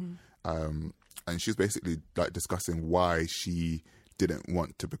 and she was basically like discussing why she didn't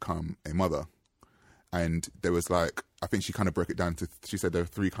want to become a mother. And there was like, I think she kind of broke it down to, she said there are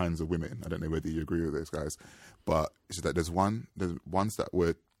 3 kinds of women. I don't know whether you agree with those guys, but she said there's ones that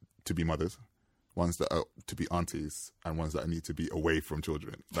were to be mothers, ones that are to be aunties, and ones that need to be away from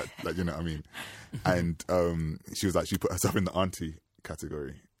children. Like you know what I mean? And she was like, she put herself in the auntie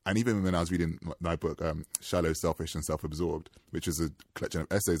category. And even when I was reading my book, Shallow, Selfish and Self-Absorbed, which is a collection of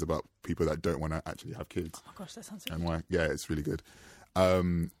essays about people that don't want to actually have kids. Oh my gosh, that sounds so and why? Yeah, it's really good.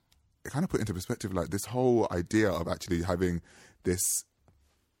 It kind of put into perspective like this whole idea of actually having this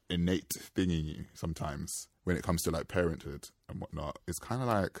innate thing in you sometimes when it comes to like parenthood and whatnot. It's kind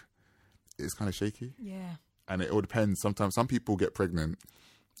of shaky. Yeah. And it all depends. Sometimes some people get pregnant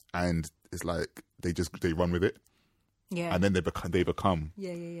and it's like they run with it. Yeah. And then they become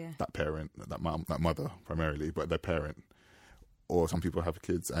that parent, that mom, that mother primarily, but their parent. Or some people have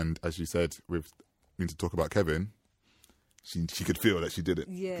kids, and as you said, we need to talk about Kevin. She could feel that she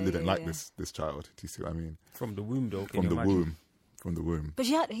didn't like this child. Do you see what I mean? From the womb, though. From the womb. But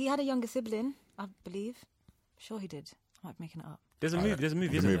he had a younger sibling, I believe. Sure, he did. I might be making it up. There's a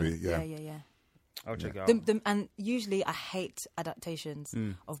movie. Yeah. I'll check it out. And usually I hate adaptations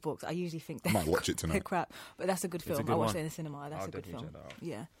of books. I usually think I might watch it tonight. They're crap, but that's a good film. I watched it in the cinema. That's a good film.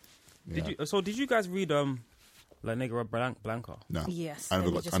 Yeah. Did you guys read La Negra Blanca? No. Yes. I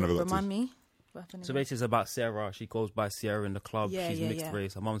never got to. Remind me. So basically, it's about Sarah. She goes by Sierra in the club. She's mixed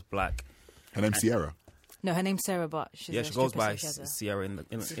race. Her mom's black. Her name's Sierra. No, her name's Sarah, but she goes by Sierra.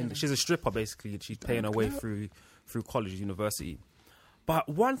 She's a stripper basically. She's paying her way through college, university. But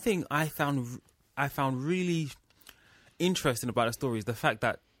one thing I found really interesting about the story is the fact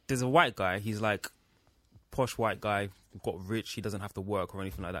that there's a white guy. He's like posh white guy, got rich. He doesn't have to work or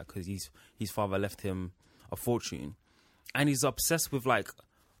anything like that because his father left him a fortune, and he's obsessed with like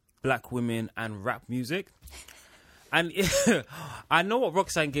black women and rap music. And I know what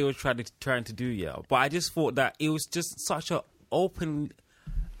Roxane Gay was trying to do, but I just thought that it was just such an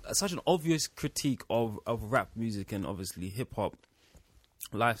obvious critique of rap music and obviously hip hop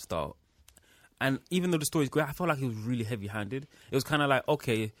lifestyle. And even though the story's great, I felt like it was really heavy-handed. It was kind of like,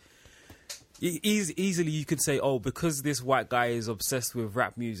 okay, easily you could say, oh, because this white guy is obsessed with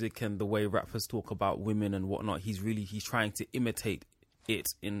rap music and the way rappers talk about women and whatnot, he's trying to imitate it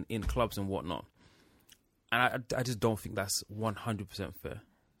in clubs and whatnot. And I just don't think that's 100% fair.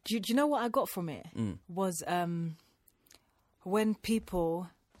 Do you know what I got from it? Was when people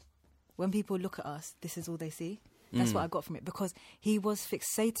look at us, this is all they see. That's what I got from it, because he was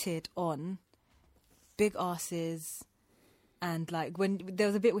fixated on big asses. And like when there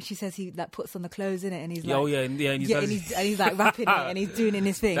was a bit when she says he like puts on the clothes in it, and he's like, and he's like rapping it, and he's doing in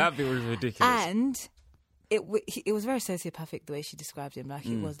his thing. That bit was ridiculous. And it was very sociopathic the way she described him. Like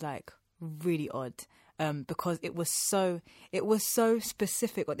it was like really odd, because it was so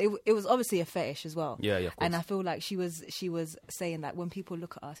specific. It was obviously a fetish as well. Yeah, of course. And I feel like she was saying that when people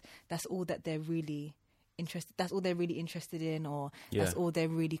look at us, that's all that they're really interested. That's all they're really interested in, or that's all they're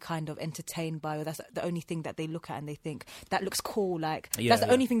really kind of entertained by, or that's the only thing that they look at and they think that looks cool. Like that's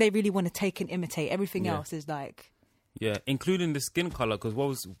the only thing they really want to take and imitate. Everything else is like, including the skin color. Because what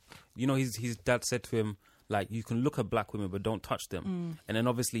was, his dad said to him, like, you can look at black women but don't touch them. And then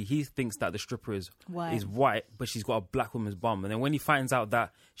obviously he thinks that the stripper is white, but she's got a black woman's bum. And then when he finds out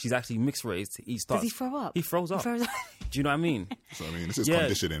that she's actually mixed race, he starts. Does he throw up? He throws up. Do you know what I mean? So I mean, this is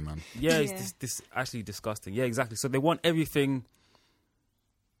conditioning, man. Yeah, it's this actually disgusting. Yeah, exactly. So they want everything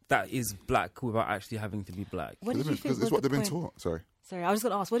that is black without actually having to be black. What did you think? Because it's what they've been taught. Sorry, I was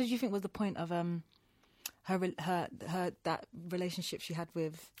going to ask. What did you think was the point of her that relationship she had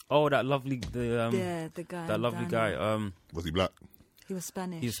with? Oh, that lovely the guy. That lovely guy. Was he black? He was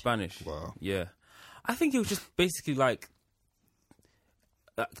Spanish. He was Spanish. Wow. Yeah, I think it was just basically like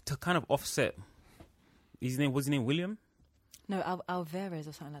to kind of offset. Was his name William? No, Alvarez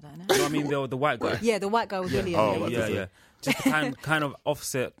or something like that. No, I mean the white guy. Yeah, the white guy was William. Oh, yeah. Just to kind of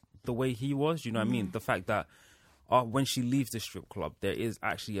offset the way he was. You know what I mean? The fact that when she leaves the strip club, there is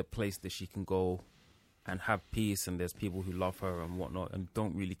actually a place that she can go and have peace, and there's people who love her and whatnot, and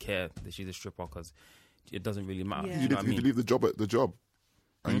don't really care that she's a stripper because it doesn't really matter. Yeah. You know what I mean? You leave the job at the job,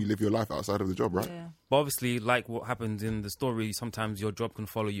 and you live your life outside of the job, right? Yeah. But obviously, like what happens in the story, sometimes your job can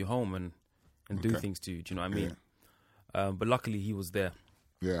follow you home and do things to you. Do you know what I mean? Yeah. But luckily, he was there.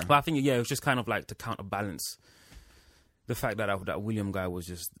 Yeah. But I think, it was just kind of like to counterbalance the fact that William guy was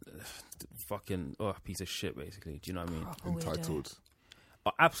just fucking a piece of shit, basically. Do you know what I mean? Entitled.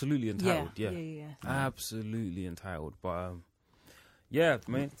 Absolutely entitled, yeah. Absolutely entitled. But,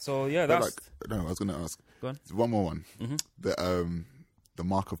 man. So, that's... I was going to ask. Go on. One more one. Mm-hmm. The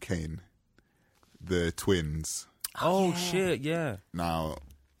Mark of Cain, the twins. Oh, shit, yeah. Now...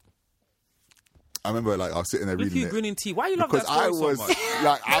 I remember, I was sitting there reading it. Look at you grinning tea. Why you love that story so much?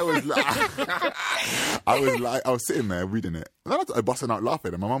 I was sitting there reading it. And I was busting out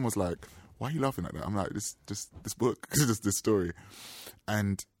laughing. And my mum was like, why are you laughing like that? I'm like, this book, just this story.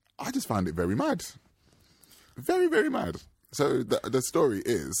 And I just found it very mad. Very, very mad. So the story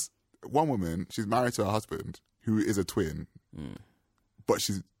is, one woman, she's married to her husband, who is a twin. But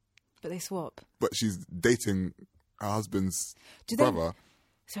they swap. But she's dating her husband's brother.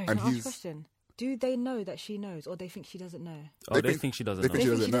 Sorry, can I ask a question? Do they know that she knows, or they think she doesn't know? Oh, they think she doesn't know. They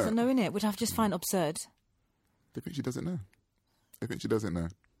think she doesn't know, innit? Which I just find absurd. They think she doesn't know.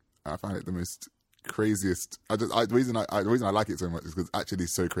 I find it the most craziest. The reason I like it so much is because it's actually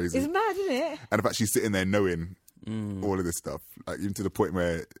so crazy. It's mad, isn't it? And the fact she's sitting there knowing all of this stuff, like even to the point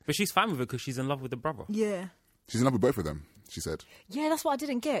where. But she's fine with it because she's in love with the brother. Yeah. She's in love with both of them, she said. Yeah, that's what I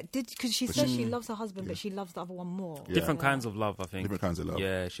didn't get. Because she says she loves her husband, but she loves the other one more. Yeah. Different kinds of love, I think. Different kinds of love.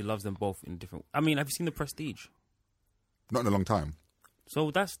 Yeah, she loves them both in different... I mean, have you seen The Prestige? Not in a long time. So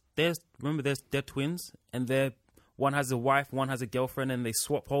they're twins, and one has a wife, one has a girlfriend, and they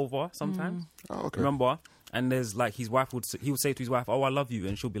swap over sometimes. Oh, okay. Remember? And there's like he would say to his wife, "Oh, I love you,"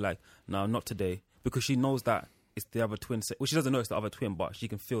 and she'll be like, "No, not today," because she knows that it's the other twin. Well, she doesn't know it's the other twin, but she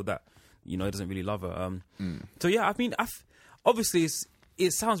can feel that he doesn't really love her. So yeah, I mean, obviously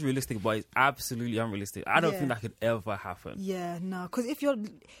it sounds realistic, but it's absolutely unrealistic. I don't think that could ever happen. Yeah, no, because if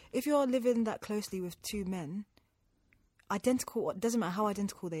you're living that closely with two men, identical, it doesn't matter how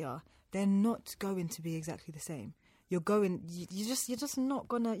identical they are, they're not going to be exactly the same. You're gonna know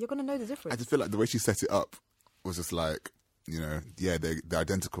the difference. I just feel like the way she set it up was just like, they're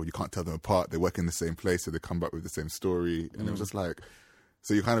identical. You can't tell them apart. They work in the same place, so they come back with the same story. And it was just like,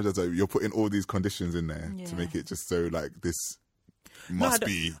 so you kind of just you're putting all these conditions in there to make it just so like this must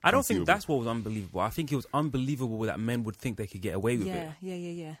be. I don't think that's what was unbelievable. I think it was unbelievable that men would think they could get away with it.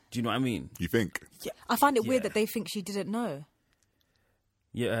 Yeah. Do you know what I mean? You think? Yeah. I find it weird that they think she didn't know.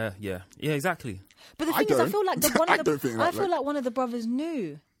 Yeah, exactly. But the thing is, I feel like one of the brothers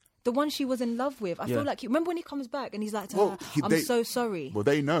knew. The one she was in love with. I feel like remember when he comes back and he's like to her, I'm so sorry. Well,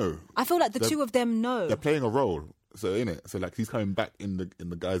 they know. I feel like the two of them know. They're playing a role. So innit? So like he's coming back in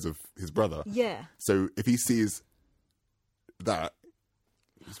the guise of his brother. Yeah. So if he sees that,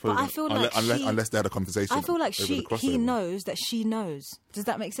 but I feel unless they had a conversation. I feel like he knows that she knows. Does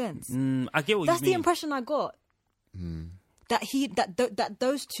that make sense? I get what you mean. That's the impression I got. That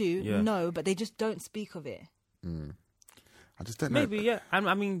those two know, but they just don't speak of it. I just don't know. Maybe, yeah. I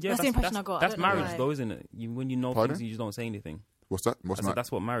mean, yeah. That's the impression I got. That's marriage, though, isn't it? When you know Pardon? things, you just don't say anything. What's that?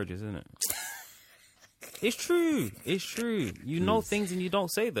 That's what marriage is, isn't it? It's true. It's true. You know things and you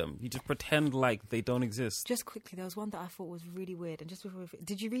don't say them. You just pretend like they don't exist. Just quickly, there was one that I thought was really weird. And just before,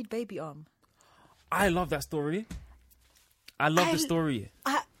 did you read Baby Arm? I love that story. I love the story.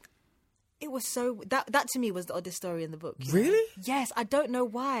 It was so that to me was the oddest story in the book. Really? Yes, I don't know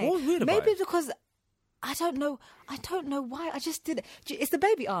why. What was weird about Maybe it? because I don't know why. I just did it. It's the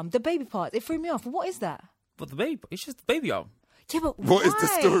baby arm, the baby part. It threw me off. What is that? But the baby, it's just the baby arm. Yeah, but What is why? the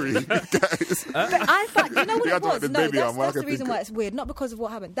story, guys? But I thought, you know what Yeah, it was? the No, baby arm, that's the I can reason think why of- it's weird. Not because of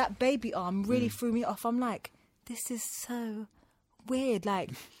what happened. That baby arm really threw me off. I'm like, this is so weird. Like,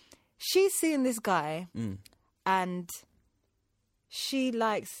 she's seeing this guy and she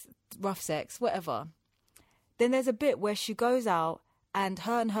likes rough sex, whatever. Then there's a bit where she goes out and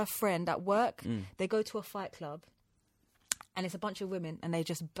her friend at work, they go to a fight club. And it's a bunch of women and they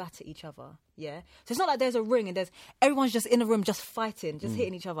just batter each other, yeah? So it's not like there's a ring and everyone's just in a room just fighting, just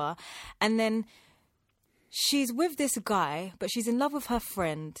hitting each other. And then she's with this guy, but she's in love with her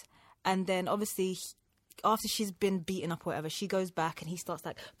friend. And then obviously after she's been beaten up or whatever, she goes back and he starts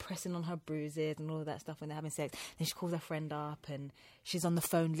like pressing on her bruises and all of that stuff when they're having sex. Then she calls her friend up and she's on the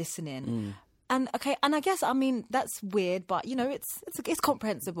phone listening. And okay, and I guess, I mean, that's weird, but you know, it's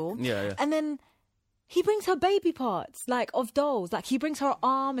comprehensible. Yeah. And then he brings her baby parts, like, of dolls. Like, he brings her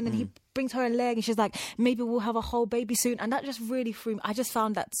arm and then he brings her a leg and she's like, maybe we'll have a whole baby soon. And that just really threw me. I just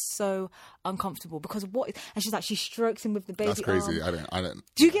found that so uncomfortable because and she's like, she strokes him with the baby That's crazy. arm. I don't.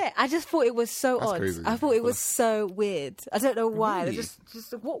 Do you get? I just thought it was so That's odd. crazy. I thought it was so weird. I don't know why. Really? Just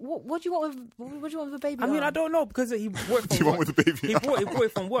what do you want with a baby? I mean, arm? I don't know because he brought it from you want work. with the baby He arm? brought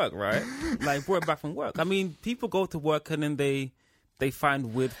it from work, right? Like, brought it back from work. I mean, people go to work and then they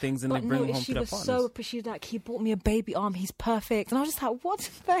find weird things and But they bring no, them home she to their was partners. so. She's like, he bought me a baby arm. He's perfect. And I was just like, what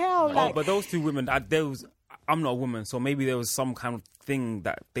the hell? Like, But those two women, I'm not a woman, so maybe there was some kind of thing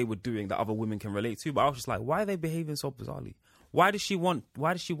that they were doing that other women can relate to. But I was just like, why are they behaving so bizarrely? Why does she want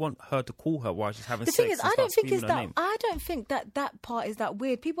her to call her while she's having the sex? thing is, and I don't start think it's screaming her that. name? I don't think that part is that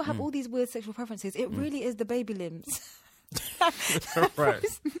weird. People have all these weird sexual preferences. It really is the baby limbs. Right.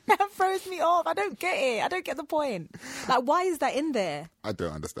 That throws me off. I don't get it. I don't get the point. Like, why is that in there? I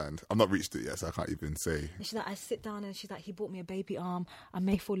don't understand. I've not reached it yet, so I can't even say. And she's like, I sit down and she's like, he bought me a baby arm. I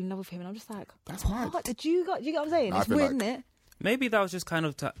may fall in love with him. And I'm just like, That's what? mad. Do you get what I'm saying? No, I It's feel weird, like- isn't it? Maybe that was just kind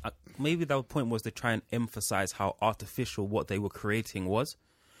of maybe that point was to try and emphasize how artificial what they were creating was.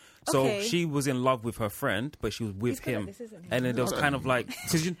 So Okay. she was in love with her friend, but she was with He's good at him. this, isn't he? And then there was kind of like,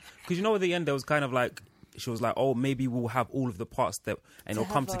 because you know at the end there was kind of like, she was like, oh, maybe we'll have all of the parts and it'll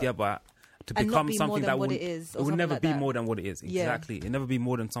come have a- together to and not become be more something than that what will it is, or it will something never like be that. more than what it is. Yeah. Exactly. It never be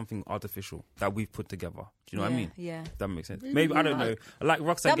more than something artificial that we've put together. Do you know what I mean? Yeah. That makes sense. Maybe, I don't know. Like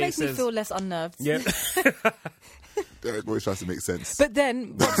Roxanne That Gay makes me says. feel less unnerved. Yeah. Derek always tries to make sense. But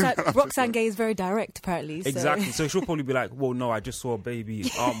then Roxanne Gay is very direct, apparently. So. Exactly. So she'll probably be like, well, no, I just saw a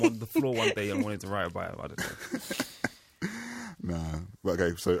baby's arm on the floor one day and wanted to write about it. I don't know. Nah. But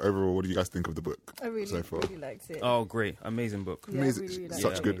okay, so overall, what do you guys think of the book I really, so far? really liked it. Oh, great. Amazing book. Yeah, I Amazing. really liked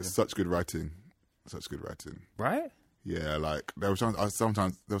Such it. good, such good writing. Such good writing. Right? Yeah, like there was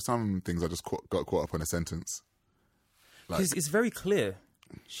sometimes there were some things I just got caught up on a sentence. Like, It's very clear.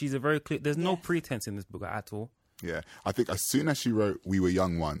 She's a very clear. There's no Yes. pretense in this book at all. yeah, I think as soon as she wrote "We Were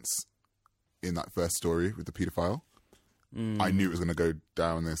Young Once" in that first story with the paedophile, I knew it was going to go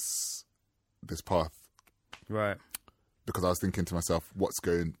down this path Right. because I was thinking to myself, what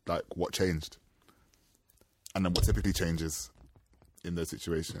changed, and then what typically changes in those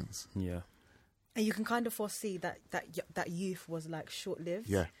situations. Yeah. And you can kind of foresee that youth was like short-lived.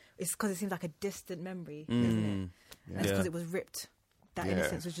 Yeah. It's because it seems like a distant memory, isn't it? And it's because it was ripped. That Yeah.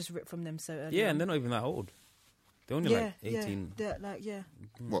 innocence was just ripped from them so early. Yeah, on. and they're not even that old. They're only like 18. Yeah, yeah.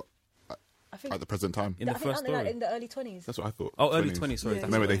 What I think at the present time? In the I think first aren't they, like, story. in the early 20s. That's what I thought. Oh, early 20s, sorry. Yeah.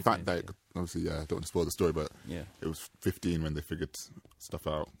 that's Remember, early they fact 20s. that obviously, I don't want to spoil the story, but Yeah. it was 15 when they figured stuff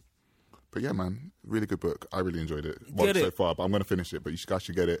out. But yeah, man, really good book. I really enjoyed it. Get So it. far, but I'm going to finish it. But you guys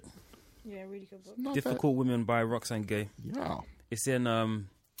should get it. Yeah, really good book. Not Difficult Women by Roxanne Gay. Yeah, It's in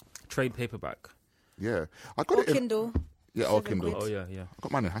trade paperback. yeah. I got Or it in Kindle. Yeah, or 7 Kindle. quid. Oh, yeah, yeah. I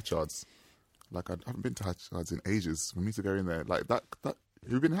got mine in Hatchards. Like I haven't been to Hatchards in ages. For me to go in there, like that. Have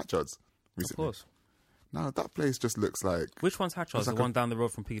you been to Hatchards recently? Of course. No, that place just looks like. Which one's Hatchards? like The one down the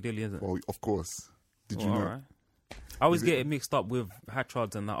road from Piccadilly, isn't it? Oh, of course. Did you know? Alright. I always Is it- get it mixed up with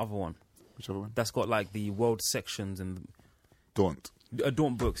Hatchards and that other one. Which other one? That's got like the world sections and Daunt.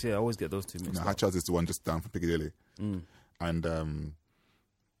 Daunt books. Yeah, I always get those two mixed No, up. Hatchards is the one just down from Piccadilly, and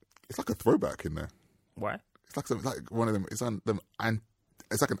it's like a throwback in there. Why? It's like one of them. It's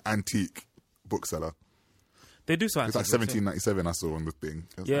like an antique bookseller. They do sign. It's like 1797. I saw on the thing.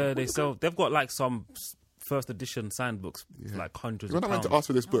 Yeah, they sell. They've got like some first edition signed books, like hundreds. When of I went pounds. to ask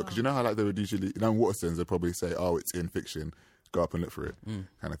for this book, because you know how like they would usually, in Waterstones, they'd probably say, "Oh, it's in fiction. Go up and look for it,"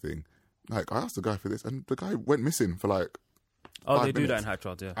 kind of thing. Like I asked the guy for this, and the guy went missing for like. Oh, they minutes do that in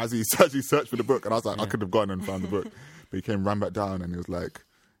Hatchard, yeah. As he searched for the book, and I was like, I could have gone and found the book, but he ran back down, and he was like,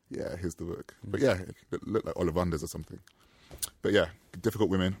 "Yeah, here's the book." But yeah, it looked like Ollivanders or something. But yeah, Difficult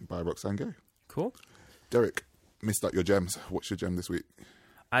Women by Roxane Gay. Cool. Derek, missed out your gems. What's your gem this week?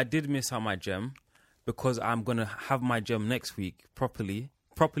 I did miss out my gem because I'm gonna have my gem next week properly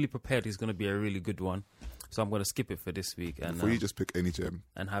prepared. Is gonna be a really good one, so I'm gonna skip it for this week. And Before you just pick any gem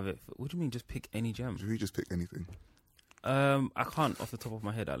and have it. What do you mean, just pick any gem? Before you just pick anything. I can't off the top of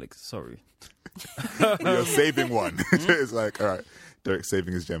my head, Alex. Sorry. You're saving one. It's like, all right, Derek's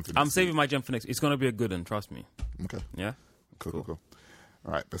saving his gem for next I'm saving my gem for next. It's gonna be a good one, trust me. Okay. Yeah. Cool.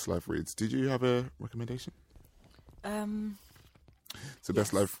 All right, Best Life Reads. Did you have a recommendation? So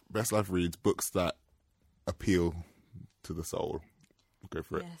Best Life Reads, books that appeal to the soul. Go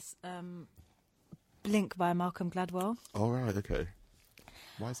for it. Yes. Blink by Malcolm Gladwell. All right. Okay.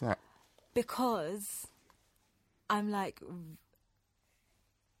 Why is that? Because I'm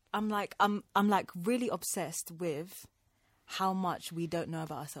really obsessed with how much we don't know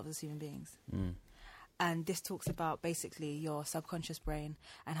about ourselves as human beings. And this talks about basically your subconscious brain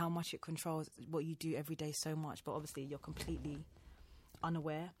and how much it controls what you do every day so much, but obviously you're completely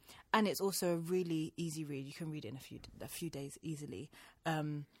unaware. And it's also a really easy read. You can read it in a few days easily.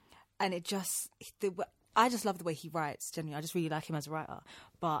 And it I just love the way he writes, generally. I just really like him as a writer.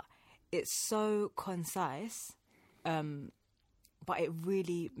 But it's so concise, but it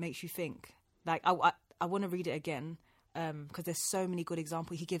really makes you think. Like, I want to read it again, because there's so many good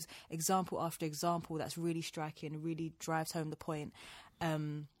examples. He gives example after example that's really striking, really drives home the point.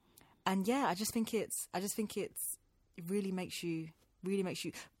 And yeah, I just think it really makes you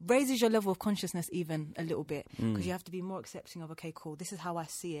raises your level of consciousness even a little bit, because you have to be more accepting of, okay, cool, this is how I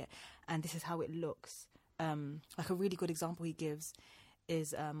see it and this is how it looks. Like a really good example he gives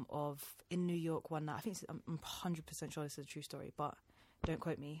is of in New York one night. I think I'm 100% sure this is a true story, but don't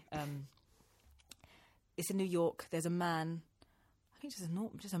quote me. It's in New York. There's a man, I think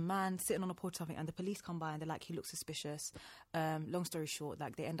just a man sitting on a porch or something, and the police come by and they're like, he looks suspicious. Long story short,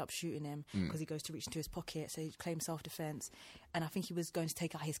 like they end up shooting him because he goes to reach into his pocket, so he claims self-defense. And I think he was going to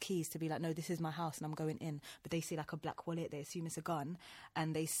take out his keys to be like, no, this is my house and I'm going in. But they see like a black wallet, they assume it's a gun,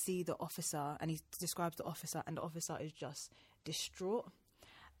 and they see the officer, and he describes the officer, and the officer is just distraught.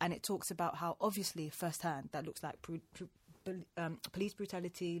 And it talks about how obviously firsthand that looks like police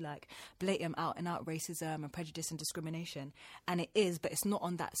brutality, like blatant out and out racism and prejudice and discrimination. And it is, but it's not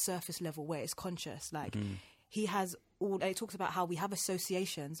on that surface level where it's conscious. Like he has it talks about how we have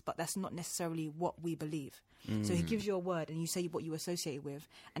associations, but that's not necessarily what we believe. So he gives you a word and you say what you associate with,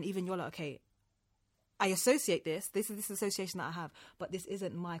 and even you're like, okay, I associate this is this association that I have, but this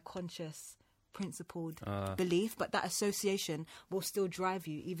isn't my conscious principled belief. But that association will still drive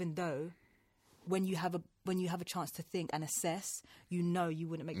you, even though when you have a chance to think and assess, you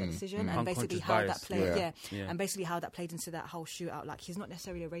wouldn't make that decision. And basically how that played and basically how that played into that whole shootout. Like, he's not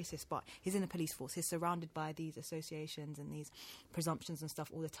necessarily a racist, but he's in the police force, he's surrounded by these associations and these presumptions and stuff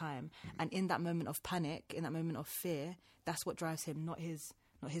all the time, and in that moment of panic, in that moment of fear, that's what drives him, not his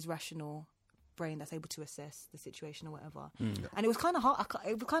rational brain that's able to assess the situation or whatever. And it was kind of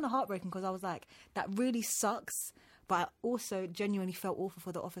heartbreaking, because I was like, that really sucks. But I also genuinely felt awful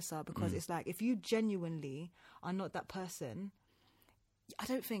for the officer, because it's like, if you genuinely are not that person, I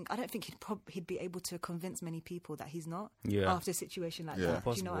don't think he'd be able to convince many people that he's not after a situation like that.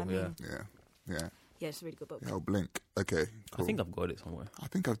 Possible, do you know what I mean? Yeah. Yeah, it's a really good book. Yeah, Blink. Okay, cool. I think I've got it somewhere. I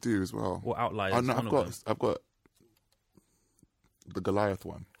think I do as well. Or Outliers. Oh, no, I've got the Goliath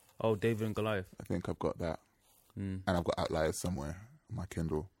one. Oh, David and Goliath. I think I've got that. And I've got Outliers somewhere on my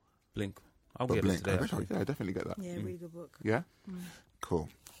Kindle. Blink. I'll get it today. I definitely get that. Yeah, really good book. Yeah? Cool.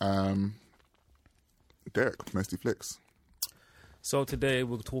 Derek, Mostly Flicks. So today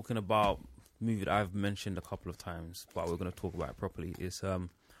we're talking about a movie that I've mentioned a couple of times, but we're going to talk about it properly. It's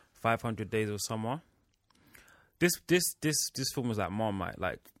 500 Days of Summer. This film was like Marmite.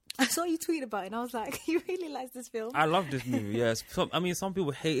 Like, I saw you tweet about it, and I was like, you really like this film? I love this movie, yes. I mean, some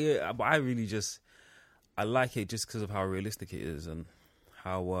people hate it, but I like it just because of how realistic it is, and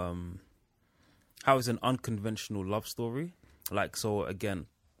how it's an unconventional love story. Like, so again,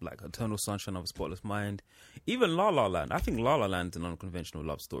 like Eternal Sunshine of a Spotless Mind, even La La Land. I think La La Land's an unconventional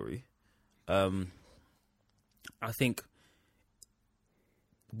love story. I think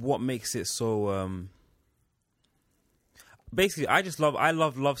what makes it so basically, I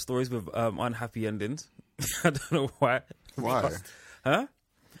love love stories with unhappy endings. I don't know why. Why? Huh?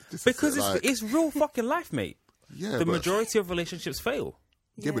 Because it's real fucking life, mate. Yeah, the majority of relationships fail.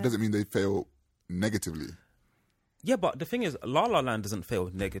 Yeah, but it doesn't mean they fail negatively. Yeah, but the thing is, La La Land doesn't fail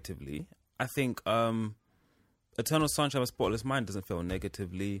negatively. I think Eternal Sunshine of a Spotless Mind doesn't fail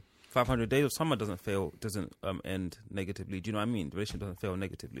negatively. 500 Days of Summer doesn't end negatively. Do you know what I mean? The relationship doesn't fail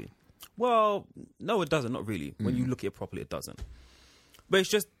negatively. Well, no, it doesn't. Not really. When you look at it properly, it doesn't. But it's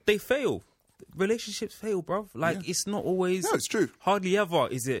just, they fail. Relationships fail, bro. Like, it's not always... No, it's true. Hardly ever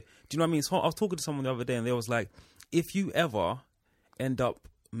is it... Do you know what I mean? So I was talking to someone the other day and they was like, if you ever end up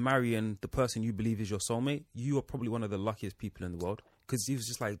marrying the person you believe is your soulmate, you are probably one of the luckiest people in the world. Because he was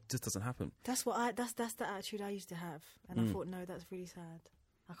just like, this doesn't happen. That's the attitude I used to have. And I thought, no, that's really sad.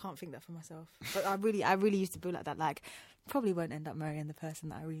 I can't think that for myself. But I really used to be like that. Like, probably won't end up marrying the person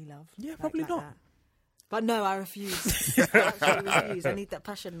that I really love. Yeah, probably not. That. But no, I refuse. I actually refuse. I need that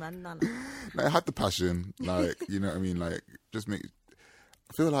passion, man. No. Like, I had the passion. Like, you know what I mean? Like,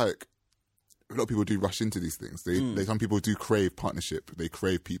 I feel like a lot of people do rush into these things. Some people do crave partnership. They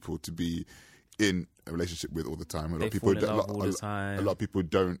crave people to be in a relationship with all the time. A lot of people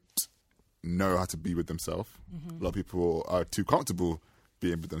don't know how to be with themselves. Mm-hmm. A lot of people are too comfortable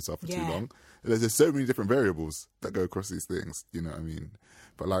being with themselves for too long. There's so many different variables that go across these things. You know what I mean?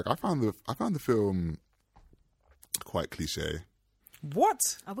 But like, I found the film quite cliche. What?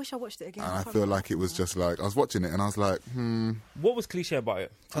 I wish I watched it again. And I feel like it was just like, I was watching it and I was like, What was cliche about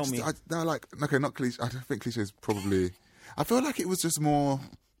it? Tell me. Not cliche. I don't think cliche is probably... I feel like it was just more...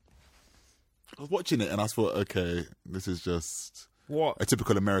 I was watching it and I thought, okay, this is just... What? A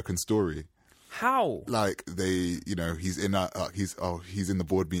typical American story. How? Like, he's in the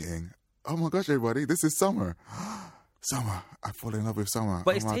board meeting. Oh my gosh, everybody, this is Summer. Summer, I fall in love with Summer.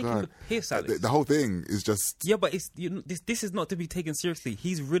 But it's taking the piss, Alex. The whole thing is just... Yeah, but this is not to be taken seriously.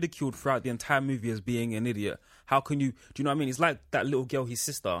 He's ridiculed throughout the entire movie as being an idiot. How can you... Do you know what I mean? It's like that little girl, his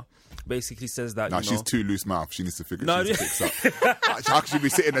sister, basically says that, she's too loose mouth. She needs to figure it out. How can she be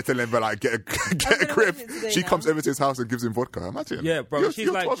sitting there telling him, like, get a grip? She comes over to his house and gives him vodka. Imagine. Yeah, bro. She's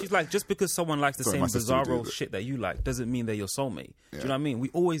like, just because someone likes the same bizarro shit that you like doesn't mean they're your soulmate. Yeah. Do you know what I mean? We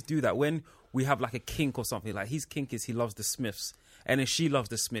always do that. When we have like a kink or something, like his kink is he loves the Smiths and then she loves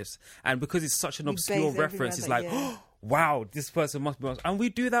the Smiths, and because it's such an obscure reference, it's like, oh, wow, this person must be, and we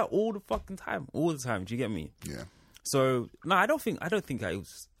do that all the fucking time, all the time. Do you get me? Yeah. So no, I don't think I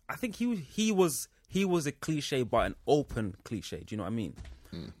was. I think he was a cliche, but an open cliche. Do you know what I mean?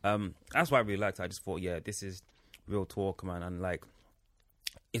 That's why I really liked it. I just thought, yeah, this is real talk, man. And like,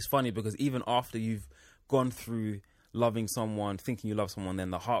 it's funny because even after you've gone through loving someone, thinking you love someone, then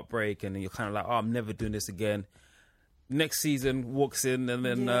the heartbreak, and then you're kind of like, oh, I'm never doing this again. Next season walks in, and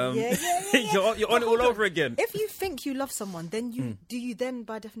then you're on it all over again. If you think you love someone, then do you then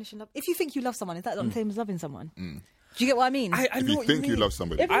by definition love? If you think you love someone, is that not the same as loving someone? Do you get what I mean? I know what you mean. You love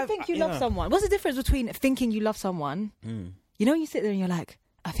somebody. If you think you love someone, what's the difference between thinking you love someone? You know, you sit there and you're like,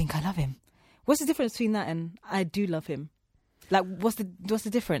 I think I love him. What's the difference between that and I do love him? Like, what's the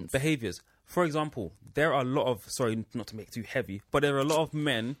difference? Behaviors. For example, there are a lot of, sorry, not to make it too heavy, but there are a lot of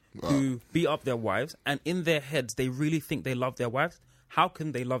men who beat up their wives, and in their heads, they really think they love their wives. How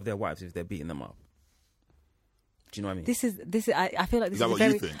can they love their wives if they're beating them up? Do you know what I mean? This is. I feel like this is that what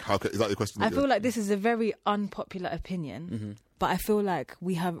you think? Is that the question? I feel like this is a very unpopular opinion, but I feel like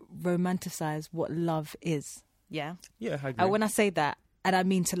we have romanticized what love is. Yeah. Yeah, I agree. And when I say that, and I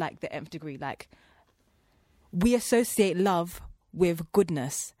mean to like the nth degree, like we associate love with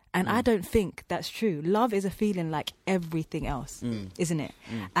goodness. And I don't think that's true. Love is a feeling like everything else, isn't it?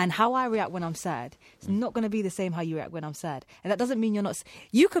 And how I react when I'm sad, it's not going to be the same how you react when I'm sad. And that doesn't mean you're not...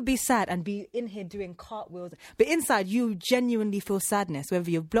 You could be sad and be in here doing cartwheels, but inside you genuinely feel sadness, whether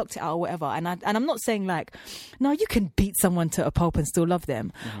you've blocked it out or whatever. And I'm not saying like, no, you can beat someone to a pulp and still love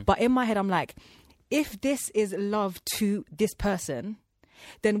them. But in my head, I'm like, if this is love to this person...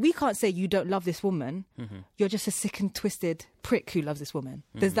 then we can't say you don't love this woman. You're just a sick and twisted prick who loves this woman.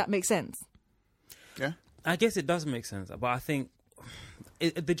 Does that make sense? Yeah. I guess it does make sense. But I think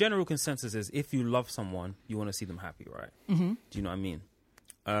the general consensus is if you love someone, you want to see them happy, right? Do you know what I mean?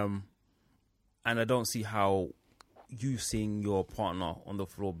 And I don't see how you seeing your partner on the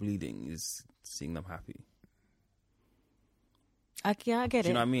floor bleeding is seeing them happy. I get it. Do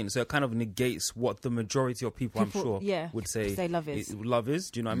you know what I mean? So it kind of negates what the majority of people I'm sure, would say love is. Love is.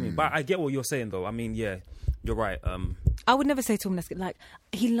 Do you know what I mean? But I get what you're saying, though. I mean, yeah, you're right. I would never say to him, like,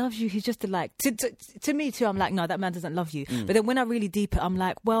 he loves you. He's just like... To me, too, I'm like, no, that man doesn't love you. But then when I really deep it, I'm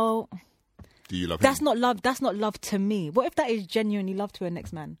like, well... Do you love him? That's not love. That's not love to me. What if that is genuinely love to a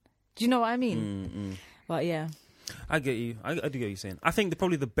next man? Do you know what I mean? But yeah. I get you. I do get what you're saying. I think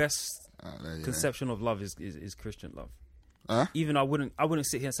probably the best conception of love is Christian love. Even I wouldn't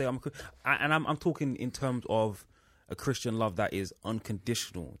sit here and say I'm talking in terms of a Christian love that is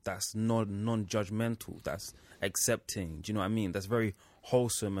unconditional, that's non-judgmental, that's accepting. Do you know what I mean? That's very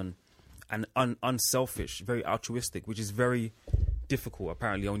wholesome and unselfish, very altruistic, which is very difficult.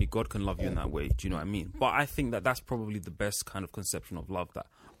 Apparently, only God can love you in that way. Do you know what I mean? But I think that that's probably the best kind of conception of love that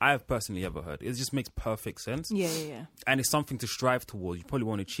I have personally ever heard. It just makes perfect sense. Yeah. And it's something to strive towards. You probably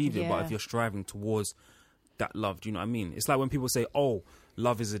won't achieve it, but if you're striving towards that love, do you know what I mean? It's like when people say, "Oh,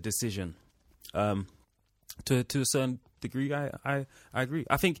 love is a decision." To a certain degree, I agree.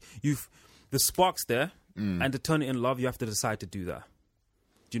 I think the spark's there, and to turn it in love, you have to decide to do that.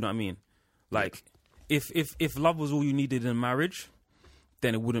 Do you know what I mean? Like, if love was all you needed in marriage,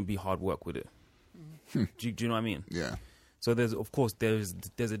 then it wouldn't be hard work with it. Do you know what I mean? Yeah. So there's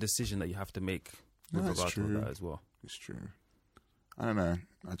a decision that you have to make with regard to that as well. It's true. I don't know.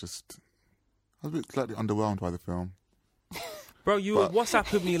 I was a bit slightly underwhelmed by the film. Bro, you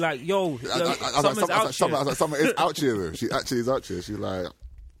WhatsApp with me like, yo, Summer is out here though. She actually is out here.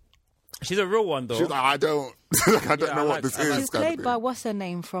 She's a real one though. She's like, I don't know what this is. She's played by what's her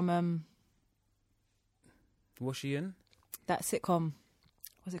name from What's she in? That sitcom.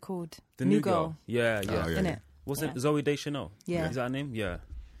 What's it called? The New Girl. Yeah. Isn't it? Wasn't it Zooey Deschanel? Yeah. Is that her name? Yeah.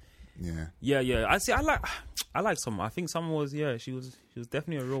 Yeah. I see. I like Summer. I think Summer was. Yeah, she was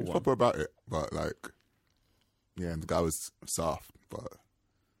definitely a real one. Proper about it, but like, yeah, and the guy was soft, but.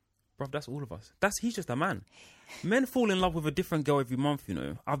 Bruv, that's all of us. He's just a man. Men fall in love with a different girl every month. You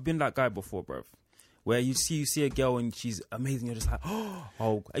know, I've been that guy before, bruv. Where you see a girl and she's amazing, you're just like,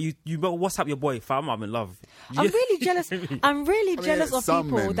 oh, you WhatsApp your boy, fam, I'm in love. I'm really jealous. I'm really jealous of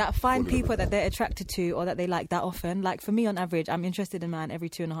people that find people that they're attracted to or that they like that often. Like for me, on average, I'm interested in a man every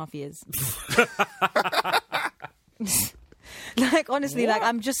 2.5 years. Like honestly, like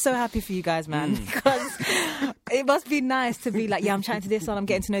I'm just so happy for you guys, man, because it must be nice to be like, yeah, I'm chatting to this one, I'm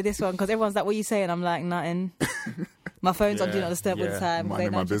getting to know this one, because everyone's like, what are you saying? I'm like, nothing. My phone's on Do Not Disturb all the time.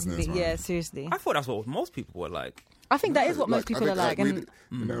 Minding my business, man. Yeah, seriously. I thought that's what most people were like. I think that is what most people are like. You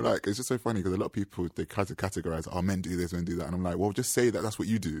know, like, it's just so funny because a lot of people, they try to categorize, men do this, men do that. And I'm like, well, just say that that's what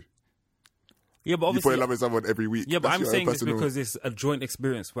you do. Yeah, but obviously... You fall in love with someone every week. Yeah, but I'm saying this because it's a joint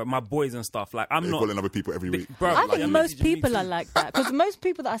experience where my boys and stuff, like, I'm not... fall in love with people every week. Bro, I think most people are like that. Because most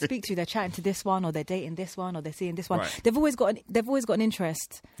people that I speak to, they're chatting to this one, or they're dating this one, or they're seeing this one. Right. They've always got an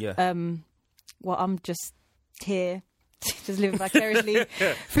interest. Yeah. Well, I'm just here... just living vicariously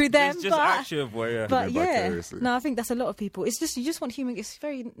through them. It's just action, boy. Yeah. But yeah, no, I think that's a lot of people. It's just you just want human. It's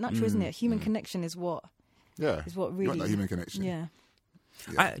very natural, isn't it? Human connection is what. Yeah, is what really. You want that human connection. Yeah.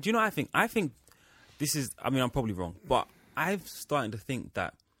 Do you know what I think this is. I mean, I'm probably wrong, but I'm starting to think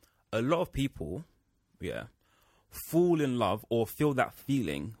that a lot of people, fall in love or feel that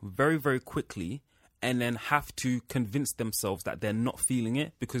feeling very, very quickly, and then have to convince themselves that they're not feeling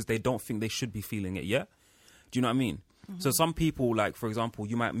it because they don't think they should be feeling it yet. Do you know what I mean? So some people, like, for example,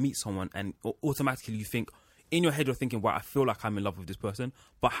 you might meet someone and automatically you think, in your head you're thinking, well, I feel like I'm in love with this person,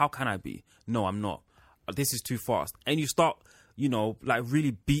 but how can I be? No, I'm not. This is too fast. And you start, like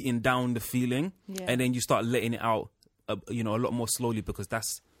really beating down the feeling and then you start letting it out, a lot more slowly because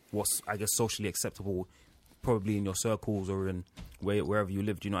that's what's, I guess, socially acceptable probably in your circles or in wherever you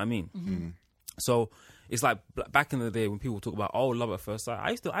live. Do you know what I mean? Mm-hmm. So it's like back in the day when people talk about, love at first sight,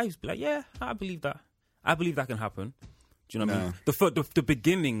 I used to be like, yeah, I believe that. I believe that can happen. Do you know what I mean? The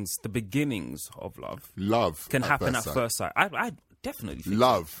beginnings of love can happen at first sight. I definitely think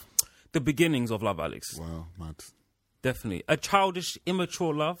love. The beginnings of love, Alex. Wow, mad. Definitely. A childish,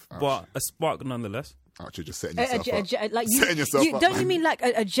 immature love, but a spark nonetheless. Actually, just setting yourself up. Setting yourself up. Don't you mean like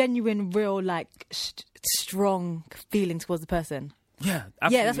a genuine, real, like, strong feeling towards the person? Yeah,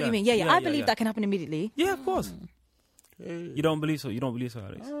 absolutely. Yeah, that's what you mean. Yeah. I believe that can happen immediately. Yeah, of course. You don't believe so? You don't believe so,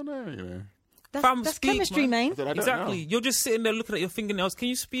 Alex? I don't know, That's chemistry, man. Exactly. You're just sitting there looking at your fingernails. Can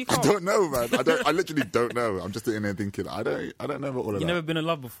you speak? I don't know, man. I literally don't know. I'm just sitting there thinking, I don't know what all of that. You've never been in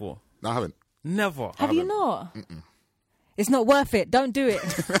love before? No, I haven't. Never. Have you not? Mm-mm. It's not worth it. Don't do it.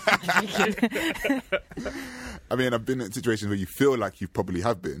 I mean, I've been in situations where you feel like you probably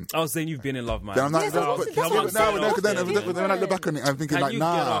have been. I was saying you've been in love, man. Then I'm not. Because then when I look back on it, I'm thinking like,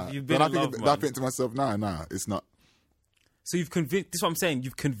 nah. You've been in love, man. I think to myself, nah, it's not. So you've convinced. This is what I'm saying.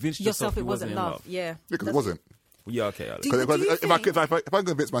 You've convinced yourself it wasn't love. Yeah, because it wasn't. Yeah, okay. If I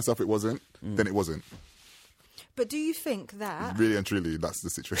convinced myself it wasn't, then it wasn't. But do you think that... Really and truly, that's the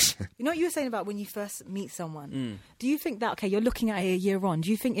situation. You know what you were saying about when you first meet someone? Do you think that, okay, you're looking at it a year on, do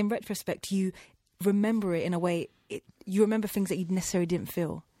you think in retrospect you remember it in a way, you remember things that you necessarily didn't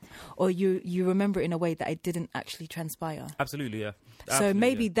feel? or you remember it in a way that it didn't actually transpire. Absolutely, yeah. So Absolutely,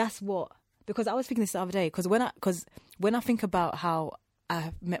 maybe yeah. that's what, because I was thinking this the other day, because when I think about how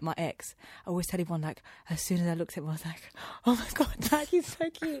I met my ex, I always tell everyone, like, as soon as I looked at him, I was like, oh my God, like, he's so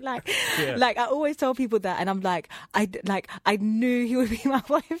cute. Like, like I always tell people that, and I'm like, I knew he would be my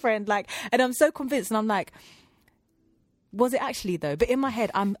boyfriend. Like, and I'm so convinced, and I'm like, was it actually though? But in my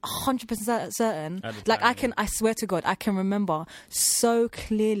head, I'm 100% certain. Like, I swear to God, I can remember so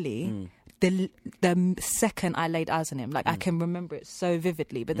clearly the second I laid eyes on him. Like, I can remember it so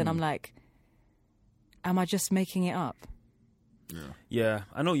vividly. But then I'm like, am I just making it up? Yeah,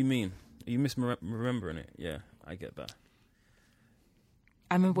 I know what you mean. You misremembering it. Yeah, I get that.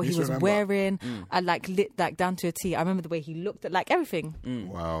 I remember what he was wearing. I like lit like down to a T. I remember the way he looked at, like, everything.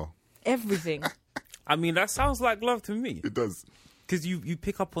 Wow. Everything. I mean, that sounds like love to me. It does. Because you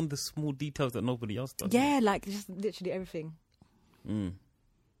pick up on the small details that nobody else does. Yeah, like just literally everything.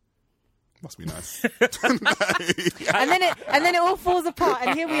 Must be nice. And then it all falls apart,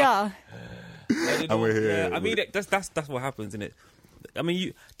 and here we are. And we're here. Yeah, I mean, that's what happens, isn't it? I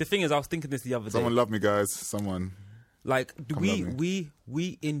mean, the thing is, I was thinking this the other day. Someone love me, guys. Someone. Like, we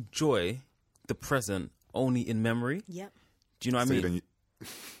enjoy the present only in memory. Yep. Do you know what I mean?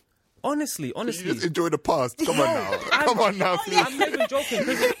 Honestly. You just enjoy the past. Come on now, please. I'm not even joking.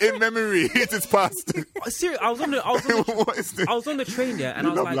 In memory, it is past. Seriously, I was on the train, yeah, and You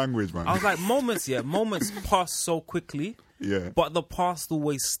I was love like, language, man. I was like, moments pass so quickly. Yeah. But the past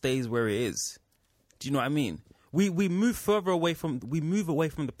always stays where it is. Do you know what I mean? We move away from the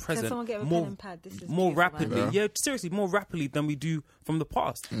present. Can someone get a pen and pad? This is more beautiful, rapidly. man. Yeah, seriously, more rapidly than we do from the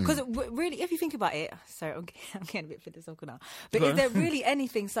past. Because really, if you think about it, sorry, I'm getting a bit philosophical now. But is there really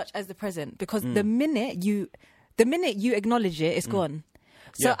anything such as the present? Because the minute you acknowledge it, it's gone.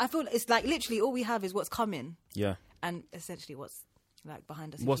 So I feel it's like literally all we have is what's coming. Yeah. And essentially what's like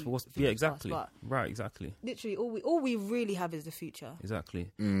behind us. Exactly. Right, exactly. Literally all we really have is the future.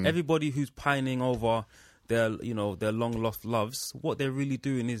 Exactly. Everybody who's pining over their long lost loves, what they're really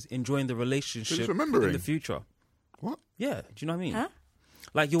doing is enjoying the relationship in the future. What? Yeah, do you know what I mean? Huh?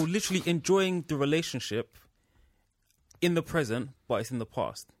 Like, you're literally enjoying the relationship in the present, but it's in the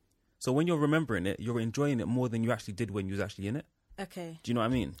past. So when you're remembering it, you're enjoying it more than you actually did when you was actually in it. Okay. Do you know what I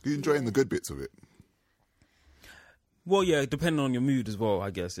mean? You're enjoying the good bits of it. Well, yeah, depending on your mood as well, I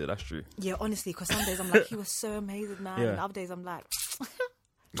guess. Yeah, that's true. Yeah, honestly, because some days I'm like, he was so amazing, man. Yeah. And other days I'm like,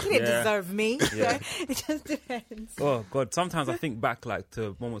 he didn't deserve me. Yeah. So it just depends. Oh, God. Sometimes I think back, like,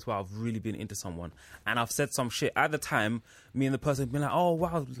 to moments where I've really been into someone and I've said some shit. At the time, me and the person have been like, oh,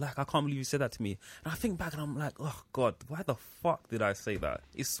 wow, like, I can't believe you said that to me. And I think back and I'm like, oh, God, why the fuck did I say that?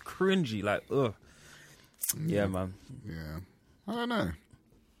 It's cringy. Like, ugh. Yeah, man. Yeah. I don't know.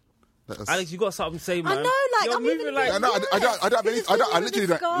 Alex, you got something to say, man. I know, like, you're I'm moving even like. I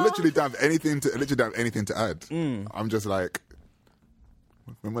literally don't have anything to add. I'm just like,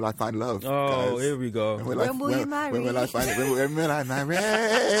 when will I find love? Oh, guys? Here we go. When will you marry? When will I find it? When will I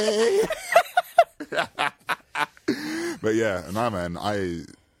marry? But yeah, nah, man.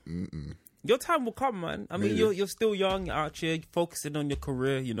 Your time will come, man. I mean, you're still young, out here, focusing on your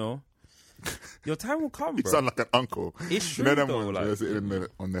career. You know, your time will come, bro. You sound like an uncle. It's true, you know them though, ones like, where they're sitting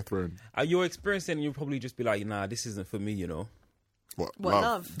on their throne. You're experiencing, and you'll probably just be like, nah, this isn't for me. You know. What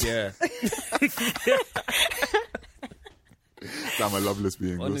love? Yeah. I'm a loveless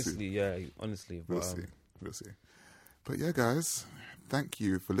being. Honestly, yeah. Honestly, we'll see. But yeah, guys, thank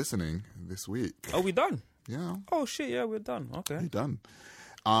you for listening this week. Are we done? Yeah. Oh shit! Yeah, we're done. Okay. We're done.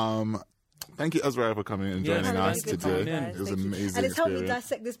 Thank you, Azrael, for coming and joining us today. It was an amazing and it's helped me experience.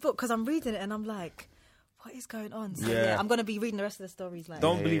 dissect this book because I'm reading it and I'm like, what is going on? So Yeah. I'm going to be reading the rest of the stories. Like,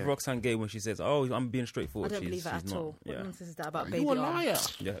 Don't believe Roxanne Gay when she says, "Oh, I'm being I straightforward." don't believe it at she's all. not. What nonsense is that about You baby a arm? liar.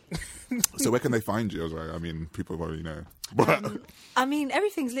 Yeah. So where can they find you, Azrael? I mean, people already know. But I mean,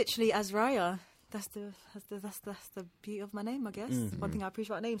 everything's literally Azraya. That's the beauty of my name, I guess. One thing I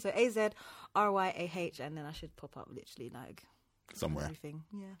appreciate about my name. So AZRYAH, and then I should pop up literally like somewhere. everything.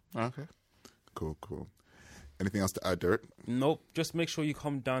 Yeah. Okay. Cool. Anything else to add, Derek? Nope. Just make sure you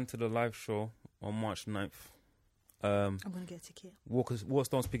come down to the live show on March 9th. I'm going to get a ticket.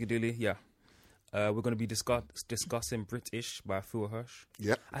 Waterstones Piccadilly, yeah. We're going to be discussing British by Afua Hirsch.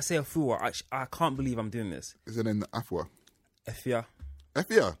 Yeah. I say Afua. I can't believe I'm doing this. Is it in Afua? Efia.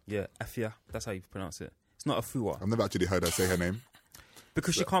 Efia? Yeah, Efia. That's how you pronounce it. It's not Afua. I've never actually heard her say her name.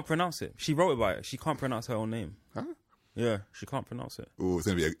 Because she can't pronounce it. She wrote about it. She can't pronounce her own name. Huh? Yeah, she can't pronounce it. Oh, it's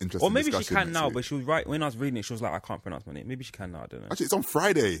going to be an interesting Or maybe she discussion can next now, week. but she was right. When I was reading it, she was like, I can't pronounce my name. Maybe she can now, I don't know. Actually, it's on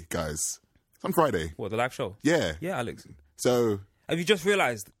Friday, guys. It's on Friday. What, the live show? Yeah. Yeah, Alex. So... Have you just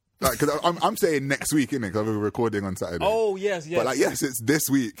realised Like, because I'm saying next week, innit? Because we're recording on Saturday. Oh, yes. But like, yes, it's this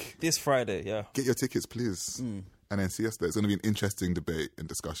week. This Friday, yeah. Get your tickets, please. And then see us there. It's going to be an interesting debate and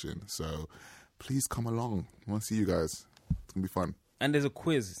discussion. So please come along. I want to see you guys. It's going to be fun. And there's a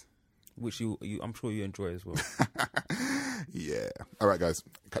quiz, which I'm sure you enjoy as well. Yeah. All right, guys.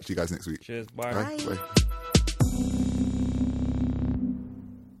 Catch you guys next week. Cheers. Bye. Bye.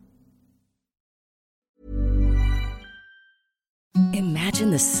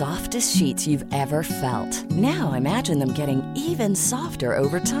 Imagine the softest sheets you've ever felt. Now imagine them getting even softer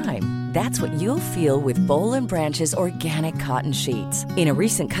over time. That's what you'll feel with Boll & Branch's organic cotton sheets. In a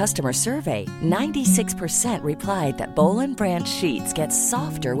recent customer survey, 96% replied that Boll & Branch sheets get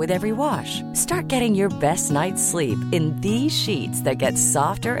softer with every wash. Start getting your best night's sleep in these sheets that get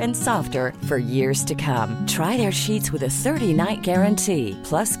softer and softer for years to come. Try their sheets with a 30-night guarantee.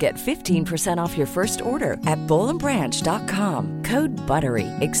 Plus, get 15% off your first order at bollandbranch.com. Code BUTTERY.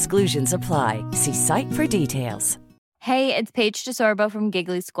 Exclusions apply. See site for details. Hey, it's Paige DeSorbo from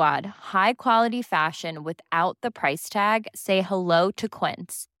Giggly Squad. High quality fashion without the price tag. Say hello to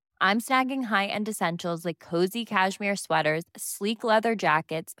Quince. I'm snagging high-end essentials like cozy cashmere sweaters, sleek leather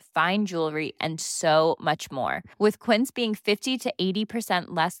jackets, fine jewelry, and so much more. With Quince being 50 to 80%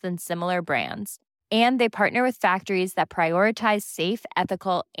 less than similar brands. And they partner with factories that prioritize safe,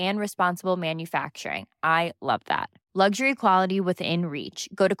 ethical, and responsible manufacturing. I love that. Luxury quality within reach.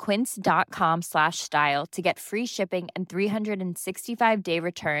 Go to quince.com/style to get free shipping and 365-day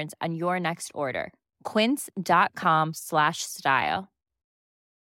returns on your next order. Quince.com/style.